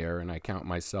out there, and I count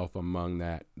myself among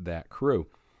that crew,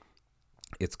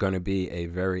 it's going to be a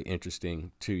very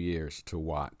interesting 2 years to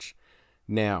watch.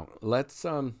 Now, let's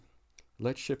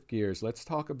shift gears. Let's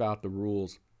talk about the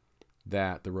rules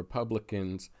that the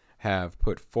Republicans have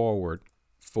put forward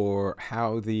for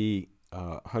how the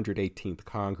 118th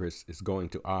Congress is going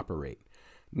to operate.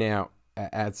 Now,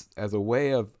 as a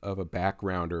way of a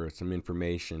background or some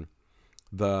information,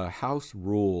 the House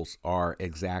rules are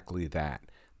exactly that.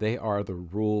 They are the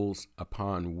rules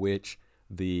upon which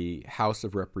the House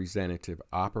of Representatives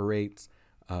operates.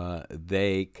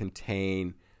 They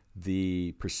contain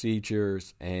the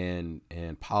procedures and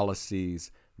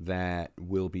policies that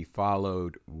will be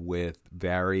followed with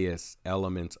various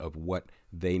elements of what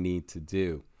they need to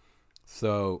do.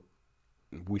 So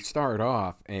we start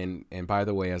off, and by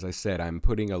the way, as I said, I'm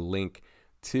putting a link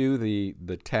to the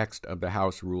text of the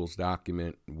House Rules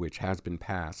document, which has been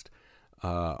passed,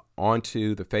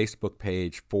 onto the Facebook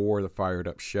page for the Fired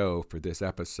Up show for this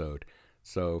episode.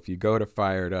 So if you go to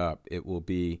Fired Up, it will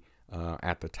be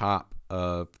at the top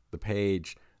of the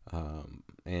page,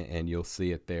 and you'll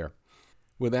see it there.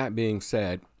 With that being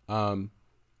said,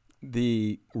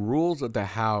 the rules of the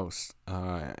House,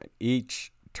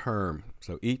 each term,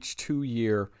 so each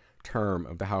 2-year term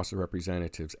of the House of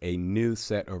Representatives, a new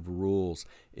set of rules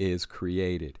is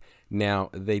created.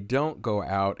 Now, they don't go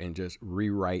out and just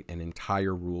rewrite an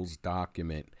entire rules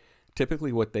document.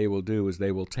 Typically what they will do is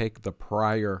they will take the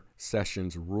prior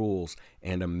session's rules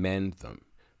and amend them.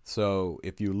 So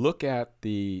if you look at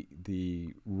the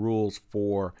rules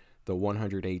for the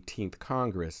 118th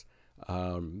Congress,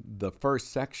 the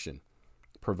first section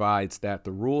provides that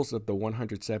the rules of the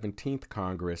 117th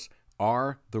Congress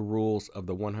are the rules of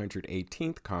the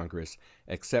 118th Congress,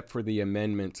 except for the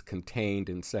amendments contained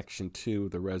in Section 2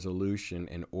 of the resolution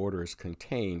and orders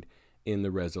contained in the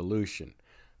resolution.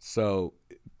 So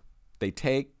they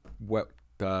take what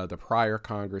the prior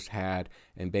Congress had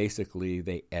and basically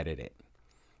they edit it.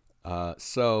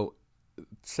 So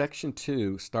Section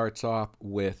 2 starts off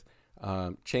with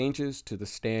changes to the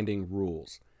standing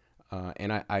rules.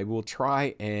 And I will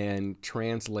try and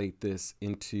translate this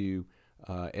into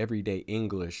everyday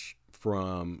English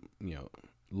from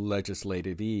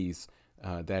legislativese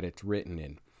that it's written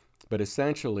in. But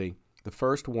essentially, the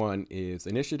first one is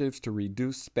initiatives to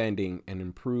reduce spending and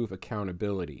improve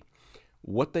accountability.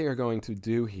 What they are going to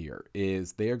do here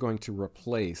is they are going to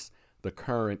replace the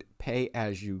current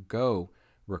pay-as-you-go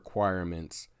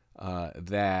requirements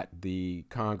that the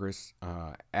Congress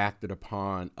acted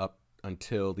upon up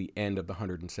until the end of the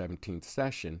 117th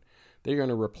session. They're going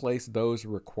to replace those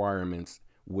requirements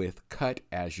with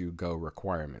cut-as-you-go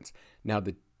requirements. Now,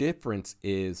 the difference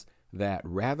is that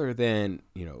rather than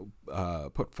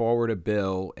put forward a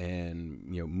bill and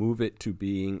move it to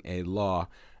being a law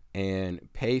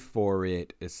and pay for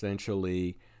it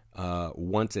essentially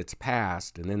once it's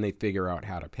passed, and then they figure out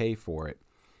how to pay for it,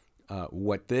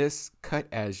 what this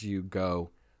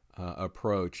cut-as-you-go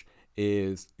approach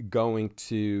is going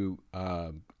to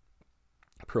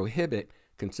prohibit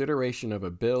consideration of a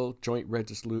bill, joint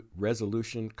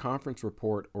resolution, conference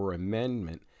report, or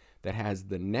amendment that has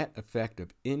the net effect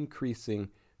of increasing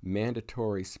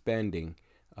mandatory spending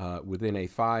within a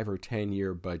 5 or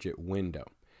 10-year budget window.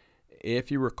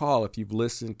 If you recall, if you've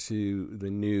listened to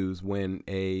the news, when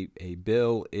a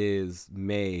bill is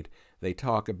made, they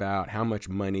talk about how much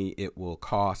money it will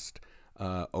cost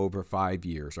over 5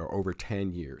 years or over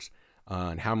 10 years,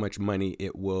 and how much money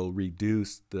it will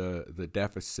reduce the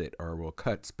deficit or will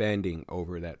cut spending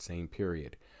over that same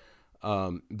period.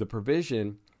 The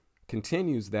provision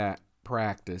continues that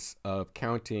practice of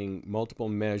counting multiple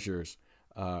measures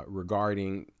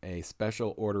regarding a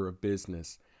special order of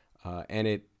business, and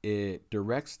it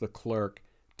directs the clerk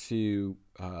to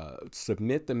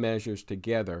submit the measures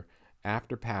together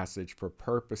after passage for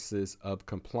purposes of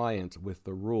compliance with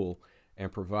the rule,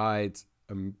 and provides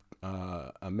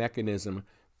a mechanism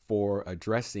for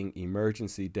addressing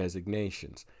emergency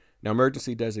designations. Now,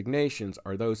 emergency designations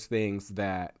are those things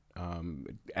that,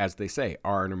 as they say,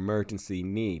 are an emergency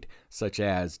need, such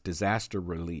as disaster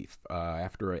relief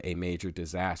after a major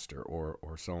disaster,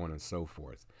 or so on and so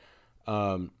forth.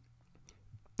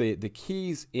 The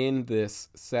keys in this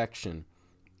section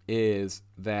is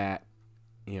that,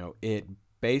 it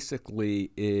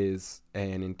basically is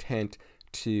an intent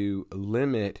to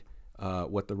limit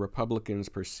what the Republicans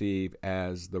perceive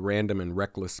as the random and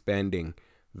reckless spending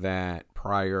that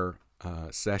prior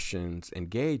sessions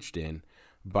engaged in,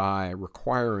 by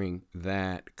requiring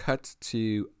that cuts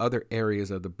to other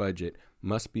areas of the budget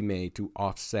must be made to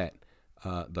offset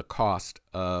the cost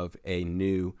of a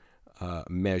new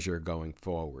measure going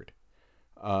forward.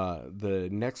 The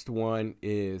next one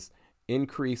is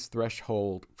increased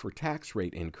threshold for tax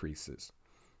rate increases.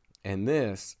 And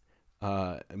this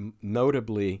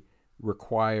notably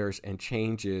requires and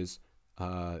changes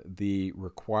the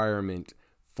requirement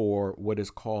for what is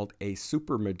called a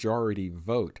supermajority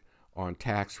vote on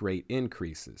tax rate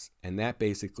increases. And that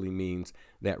basically means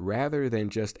that rather than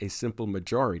just a simple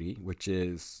majority, which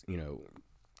is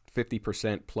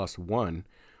 50% plus one,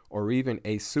 or even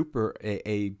a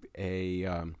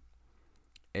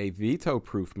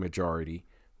veto-proof majority,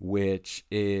 which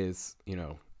is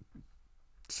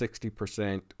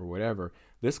 60% or whatever.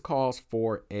 This calls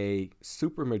for a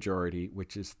supermajority,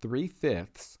 which is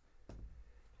 3/5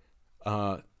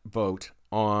 vote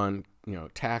on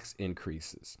tax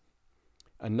increases.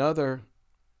 Another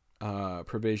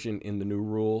provision in the new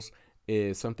rules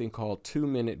is something called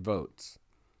 2-minute votes.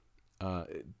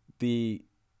 The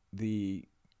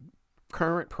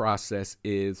current process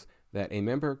is that a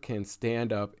member can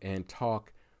stand up and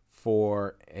talk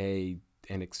for an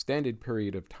extended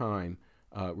period of time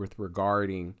with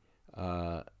regarding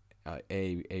a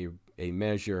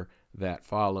measure that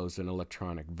follows an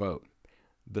electronic vote.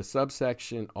 The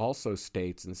subsection also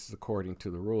states, and this is according to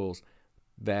the rules,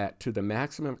 that to the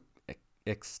maximum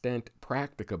extent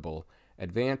practicable,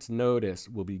 advance notice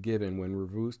will be given when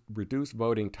reduced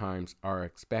voting times are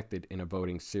expected in a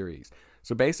voting series.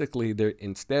 So basically,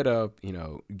 instead of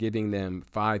giving them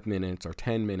 5 minutes or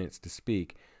 10 minutes to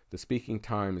speak, the speaking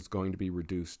time is going to be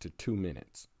reduced to 2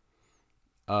 minutes.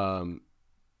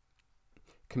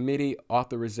 Committee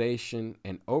authorization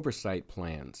and oversight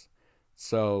plans.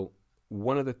 So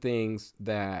one of the things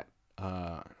that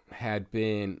had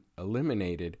been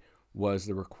eliminated was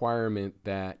the requirement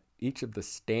that each of the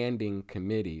standing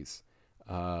committees,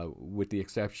 with the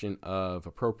exception of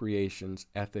appropriations,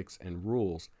 ethics, and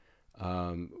rules,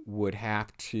 would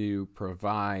have to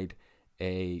provide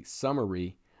a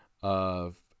summary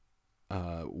of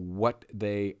what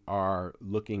they are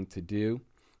looking to do.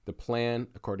 The plan,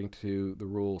 according to the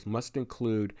rules, must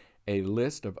include a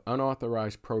list of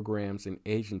unauthorized programs and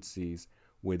agencies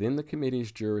within the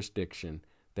committee's jurisdiction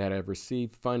that have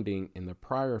received funding in the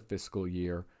prior fiscal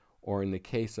year, or in the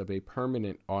case of a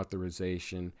permanent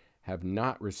authorization, have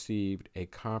not received a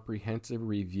comprehensive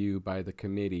review by the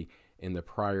committee in the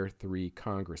prior 3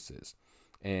 Congresses.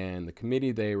 And the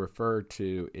committee they refer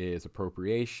to is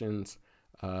Appropriations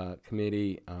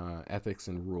Committee, Ethics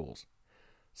and Rules.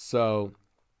 So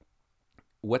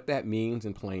what that means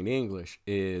in plain English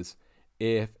is,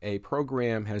 if a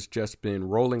program has just been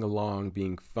rolling along,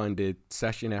 being funded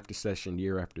session after session,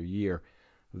 year after year,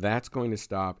 that's going to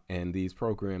stop, and these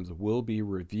programs will be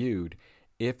reviewed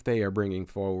if they are bringing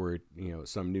forward,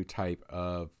 some new type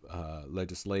of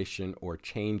legislation or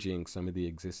changing some of the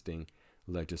existing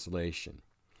legislation.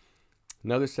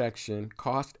 Another section,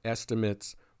 cost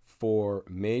estimates for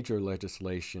major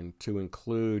legislation to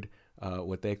include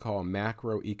what they call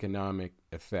macroeconomic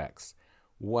effects.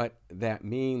 What that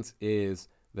means is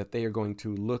that they are going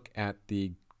to look at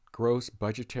the gross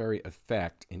budgetary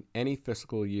effect in any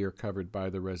fiscal year covered by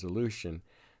the resolution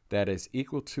that is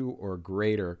equal to or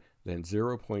greater than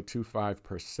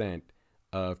 0.25%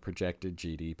 of projected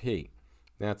GDP.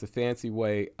 Now, it's a fancy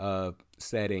way of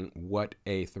setting what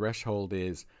a threshold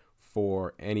is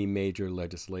for any major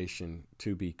legislation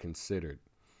to be considered.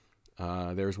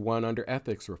 There's one under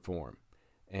ethics reform,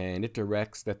 and it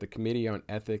directs that the Committee on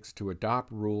Ethics to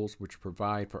adopt rules which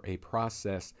provide for a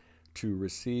process to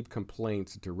receive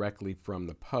complaints directly from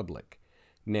the public.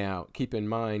 Now, keep in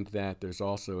mind that there's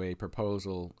also a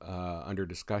proposal under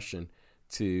discussion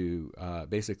to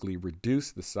basically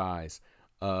reduce the size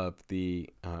of the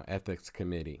Ethics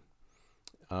Committee.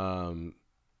 And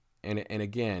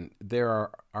again, there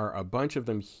are a bunch of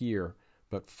them here,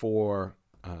 but for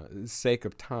sake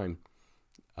of time,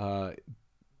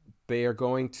 they are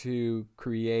going to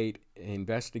create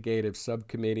investigative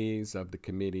subcommittees of the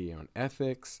Committee on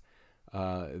Ethics.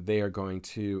 They are going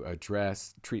to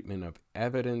address treatment of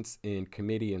evidence in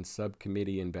committee and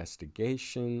subcommittee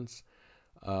investigations.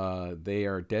 They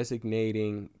are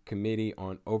designating Committee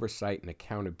on Oversight and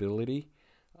Accountability,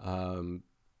 and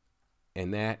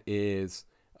that is,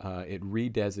 it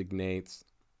redesignates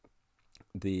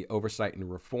the Oversight and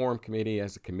Reform Committee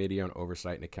as the Committee on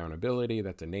Oversight and Accountability.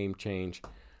 That's a name change.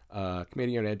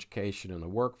 Committee on Education and the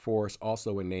Workforce,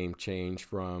 also a name change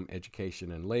from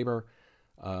Education and Labor.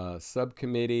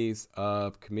 Subcommittees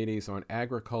of Committees on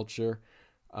Agriculture,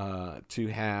 to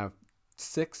have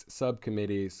 6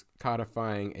 subcommittees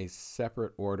codifying a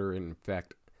separate order in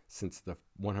effect since the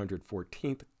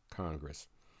 114th Congress.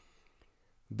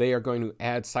 They are going to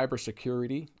add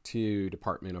cybersecurity to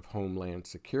Department of Homeland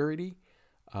Security.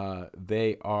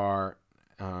 They are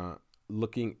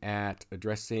looking at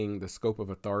addressing the scope of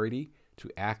authority to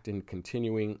act in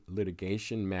continuing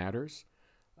litigation matters.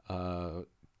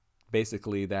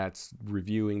 Basically, that's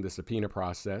reviewing the subpoena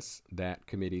process that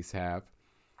committees have.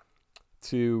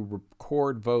 To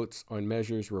record votes on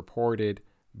measures reported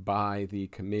by the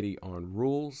Committee on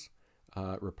Rules,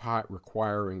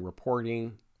 requiring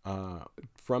reporting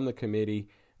from the committee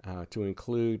to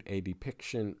include a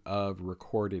depiction of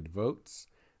recorded votes.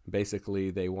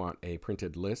 Basically, they want a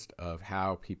printed list of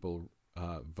how people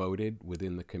voted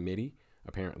within the committee.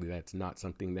 Apparently, that's not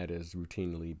something that is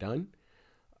routinely done.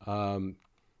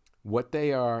 What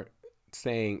they are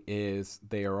saying is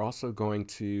they are also going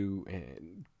to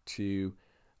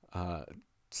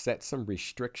set some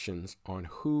restrictions on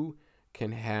who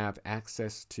can have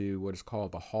access to what is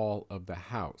called the Hall of the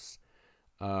House.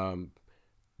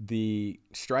 The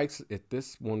strikes,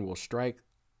 this one will strike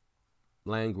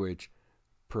language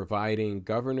providing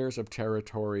governors of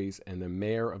territories and the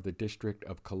mayor of the District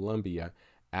of Columbia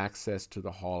access to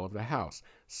the Hall of the House.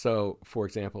 So, for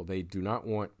example, they do not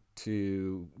want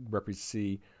to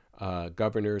see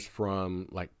governors from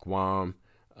like Guam,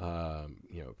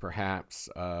 perhaps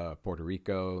Puerto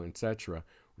Rico, etc.,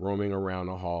 roaming around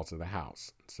the halls of the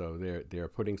House. So they're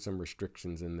putting some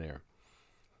restrictions in there.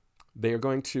 They are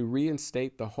going to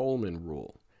reinstate the Holman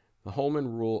Rule. The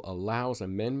Holman Rule allows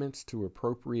amendments to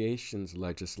appropriations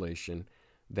legislation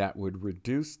that would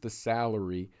reduce the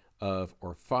salary of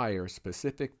or fire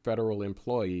specific federal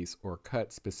employees or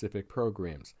cut specific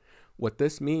programs. What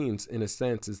this means, in a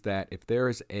sense, is that if there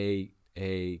is a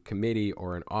committee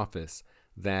or an office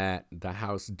that the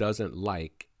House doesn't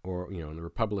like, or the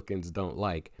Republicans don't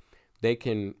like, they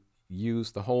can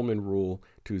use the Holman Rule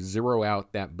to zero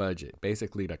out that budget,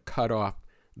 basically to cut off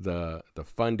the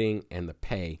funding and the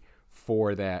pay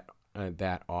for that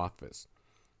office.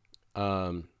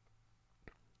 A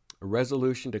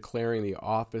resolution declaring the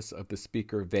office of the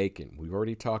Speaker vacant. We've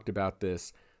already talked about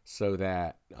this, so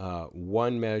that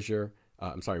one member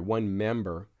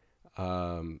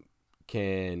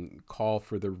can call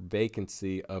for the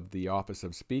vacancy of the office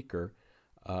of Speaker,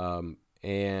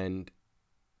 and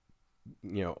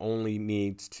only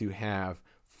needs to have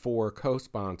 4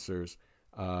 co-sponsors,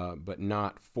 but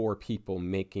not 4 people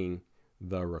making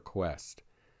the request.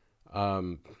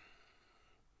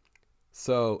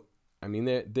 So, I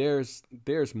mean, there's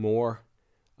more,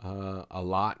 a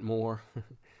lot more.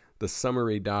 The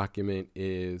summary document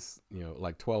is,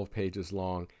 like 12 pages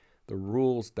long. The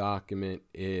rules document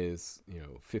is,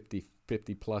 50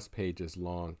 plus pages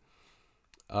long.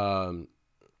 And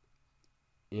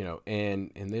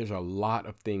there's a lot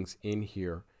of things in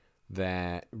here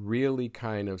that really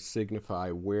kind of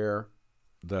signify where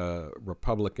the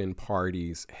Republican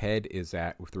Party's head is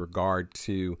at with regard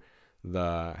to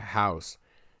the House.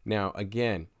 Now,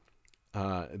 again,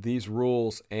 these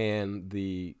rules and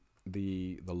the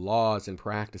laws and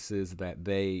practices that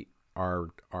they are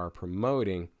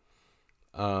promoting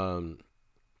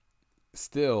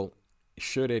still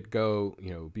should it go,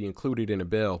 be included in a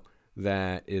bill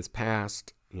that is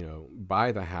passed,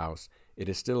 by the House, it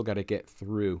has still got to get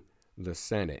through the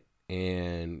Senate.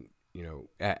 And,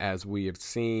 as we have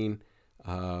seen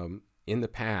in the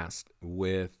past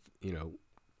with,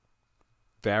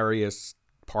 various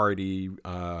party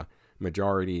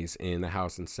majorities in the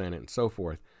House and Senate and so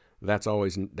forth,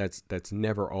 that's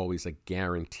never always a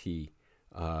guarantee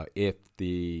if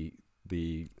the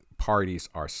parties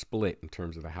are split in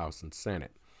terms of the House and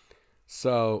Senate.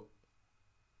 So,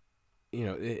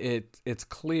 it's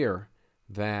clear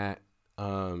that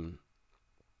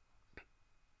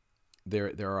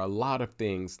there are a lot of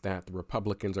things that the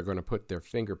Republicans are going to put their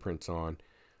fingerprints on.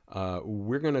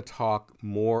 We're going to talk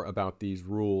more about these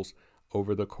rules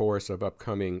over the course of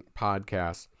upcoming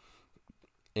podcasts,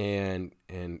 and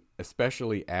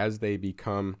especially as they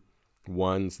become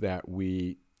ones that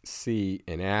we see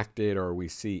enacted or we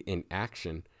see in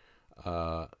action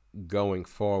going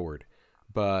forward.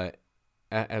 But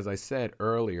as I said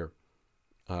earlier,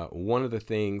 one of the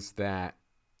things that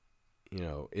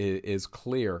is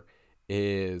clear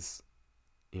is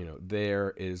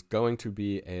there is going to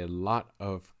be a lot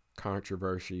of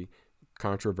controversy.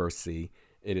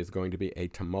 It is going to be a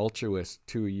tumultuous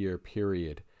 2-year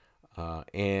period,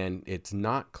 and it's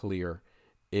not clear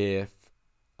if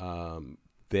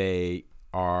they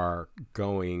are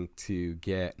going to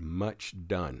get much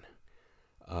done.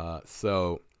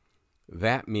 So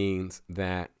that means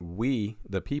that we,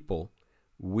 the people,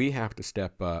 we have to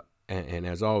step up. And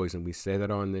as always, and we say that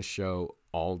on this show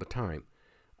all the time,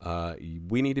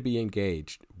 we need to be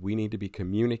engaged. We need to be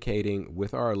communicating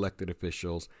with our elected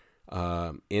officials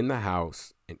in the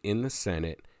House and in the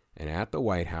Senate and at the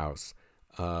White House.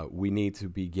 We need to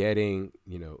be getting,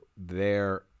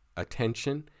 their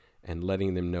attention and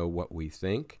letting them know what we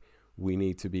think. We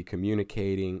need to be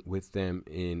communicating with them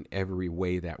in every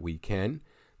way that we can.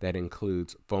 That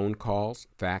includes phone calls,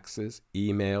 faxes,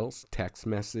 emails, text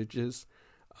messages,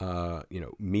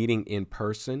 meeting in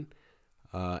person,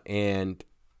 and,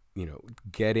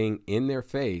 getting in their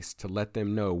face to let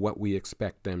them know what we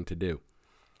expect them to do.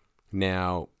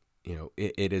 Now,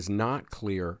 it is not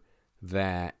clear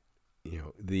that,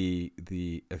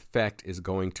 the effect is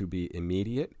going to be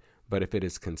immediate, but if it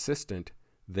is consistent,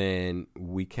 then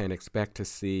we can expect to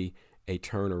see a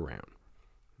turnaround.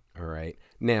 All right.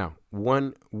 Now,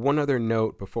 one other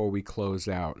note before we close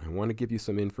out. I want to give you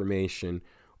some information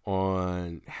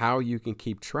on how you can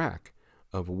keep track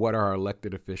of what our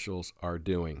elected officials are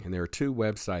doing. And there are 2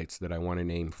 websites that I want to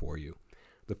name for you.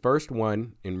 The first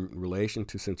one, in relation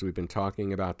to, since we've been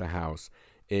talking about the House,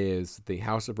 is the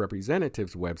House of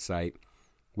Representatives website,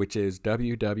 which is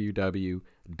www.house.gov,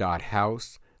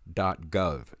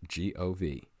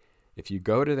 G-O-V. If you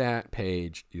go to that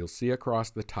page, you'll see across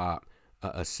the top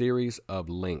a series of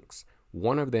links.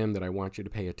 One of them that I want you to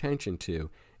pay attention to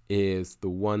is the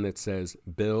one that says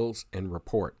Bills and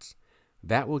Reports.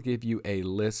 That will give you a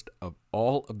list of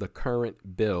all of the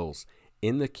current bills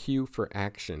in the queue for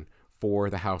action for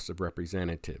the House of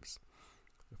Representatives.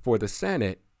 For the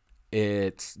Senate,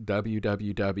 it's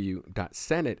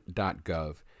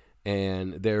www.senate.gov,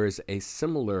 and there is a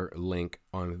similar link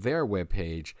on their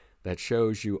webpage that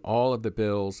shows you all of the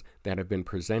bills that have been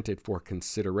presented for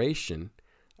consideration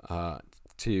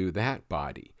to that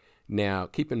body. Now,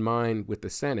 keep in mind with the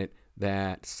Senate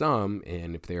that some,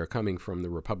 and if they are coming from the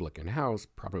Republican House,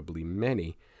 probably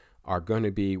many, are going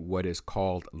to be what is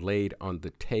called laid on the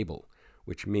table,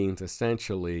 which means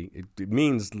essentially, it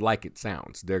means like it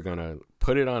sounds. They're going to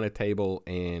put it on a table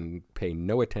and pay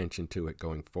no attention to it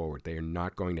going forward. They are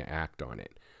not going to act on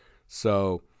it.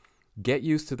 So get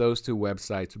used to those 2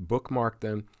 websites, bookmark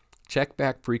them, check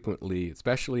back frequently,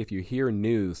 especially if you hear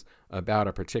news about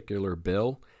a particular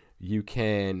bill. You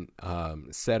can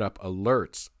set up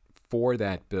alerts for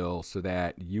that bill so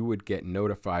that you would get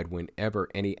notified whenever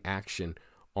any action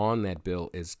on that bill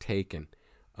is taken.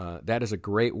 That is a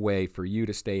great way for you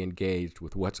to stay engaged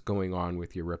with what's going on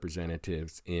with your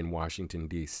representatives in Washington,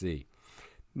 D.C.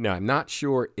 Now, I'm not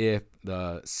sure if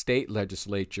the state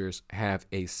legislatures have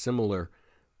a similar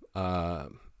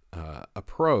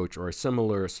approach or a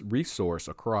similar resource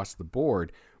across the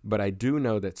board, but I do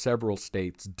know that several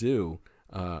states do.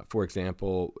 For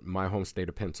example, my home state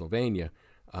of Pennsylvania,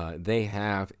 they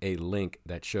have a link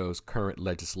that shows current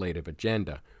legislative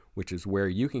agenda, which is where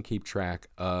you can keep track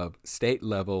of state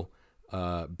level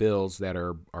bills that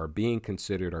are being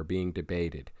considered, are being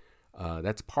debated.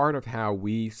 That's part of how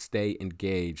we stay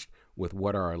engaged with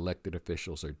what our elected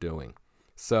officials are doing.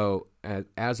 So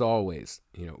as always,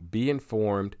 be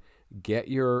informed, get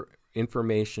your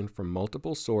information from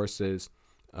multiple sources.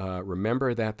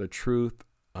 Remember that the truth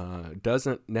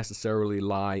doesn't necessarily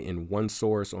lie in one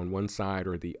source on one side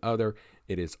or the other.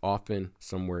 It is often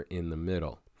somewhere in the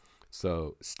middle.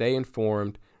 So stay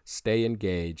informed, stay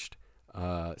engaged,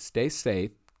 stay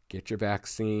safe, get your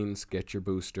vaccines, get your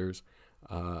boosters,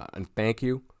 and thank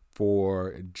you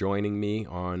for joining me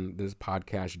on this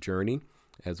podcast journey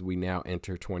as we now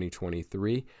enter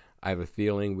 2023. I have a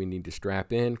feeling we need to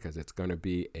strap in because it's going to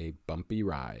be a bumpy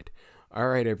ride. All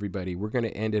right, everybody, we're going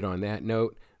to end it on that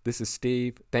note. This is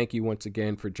Steve. Thank you once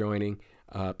again for joining.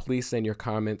 Please send your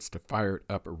comments to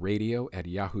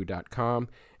firedupradio@yahoo.com,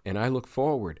 and I look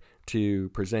forward to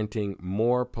presenting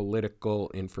more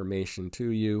political information to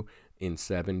you in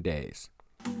 7 days.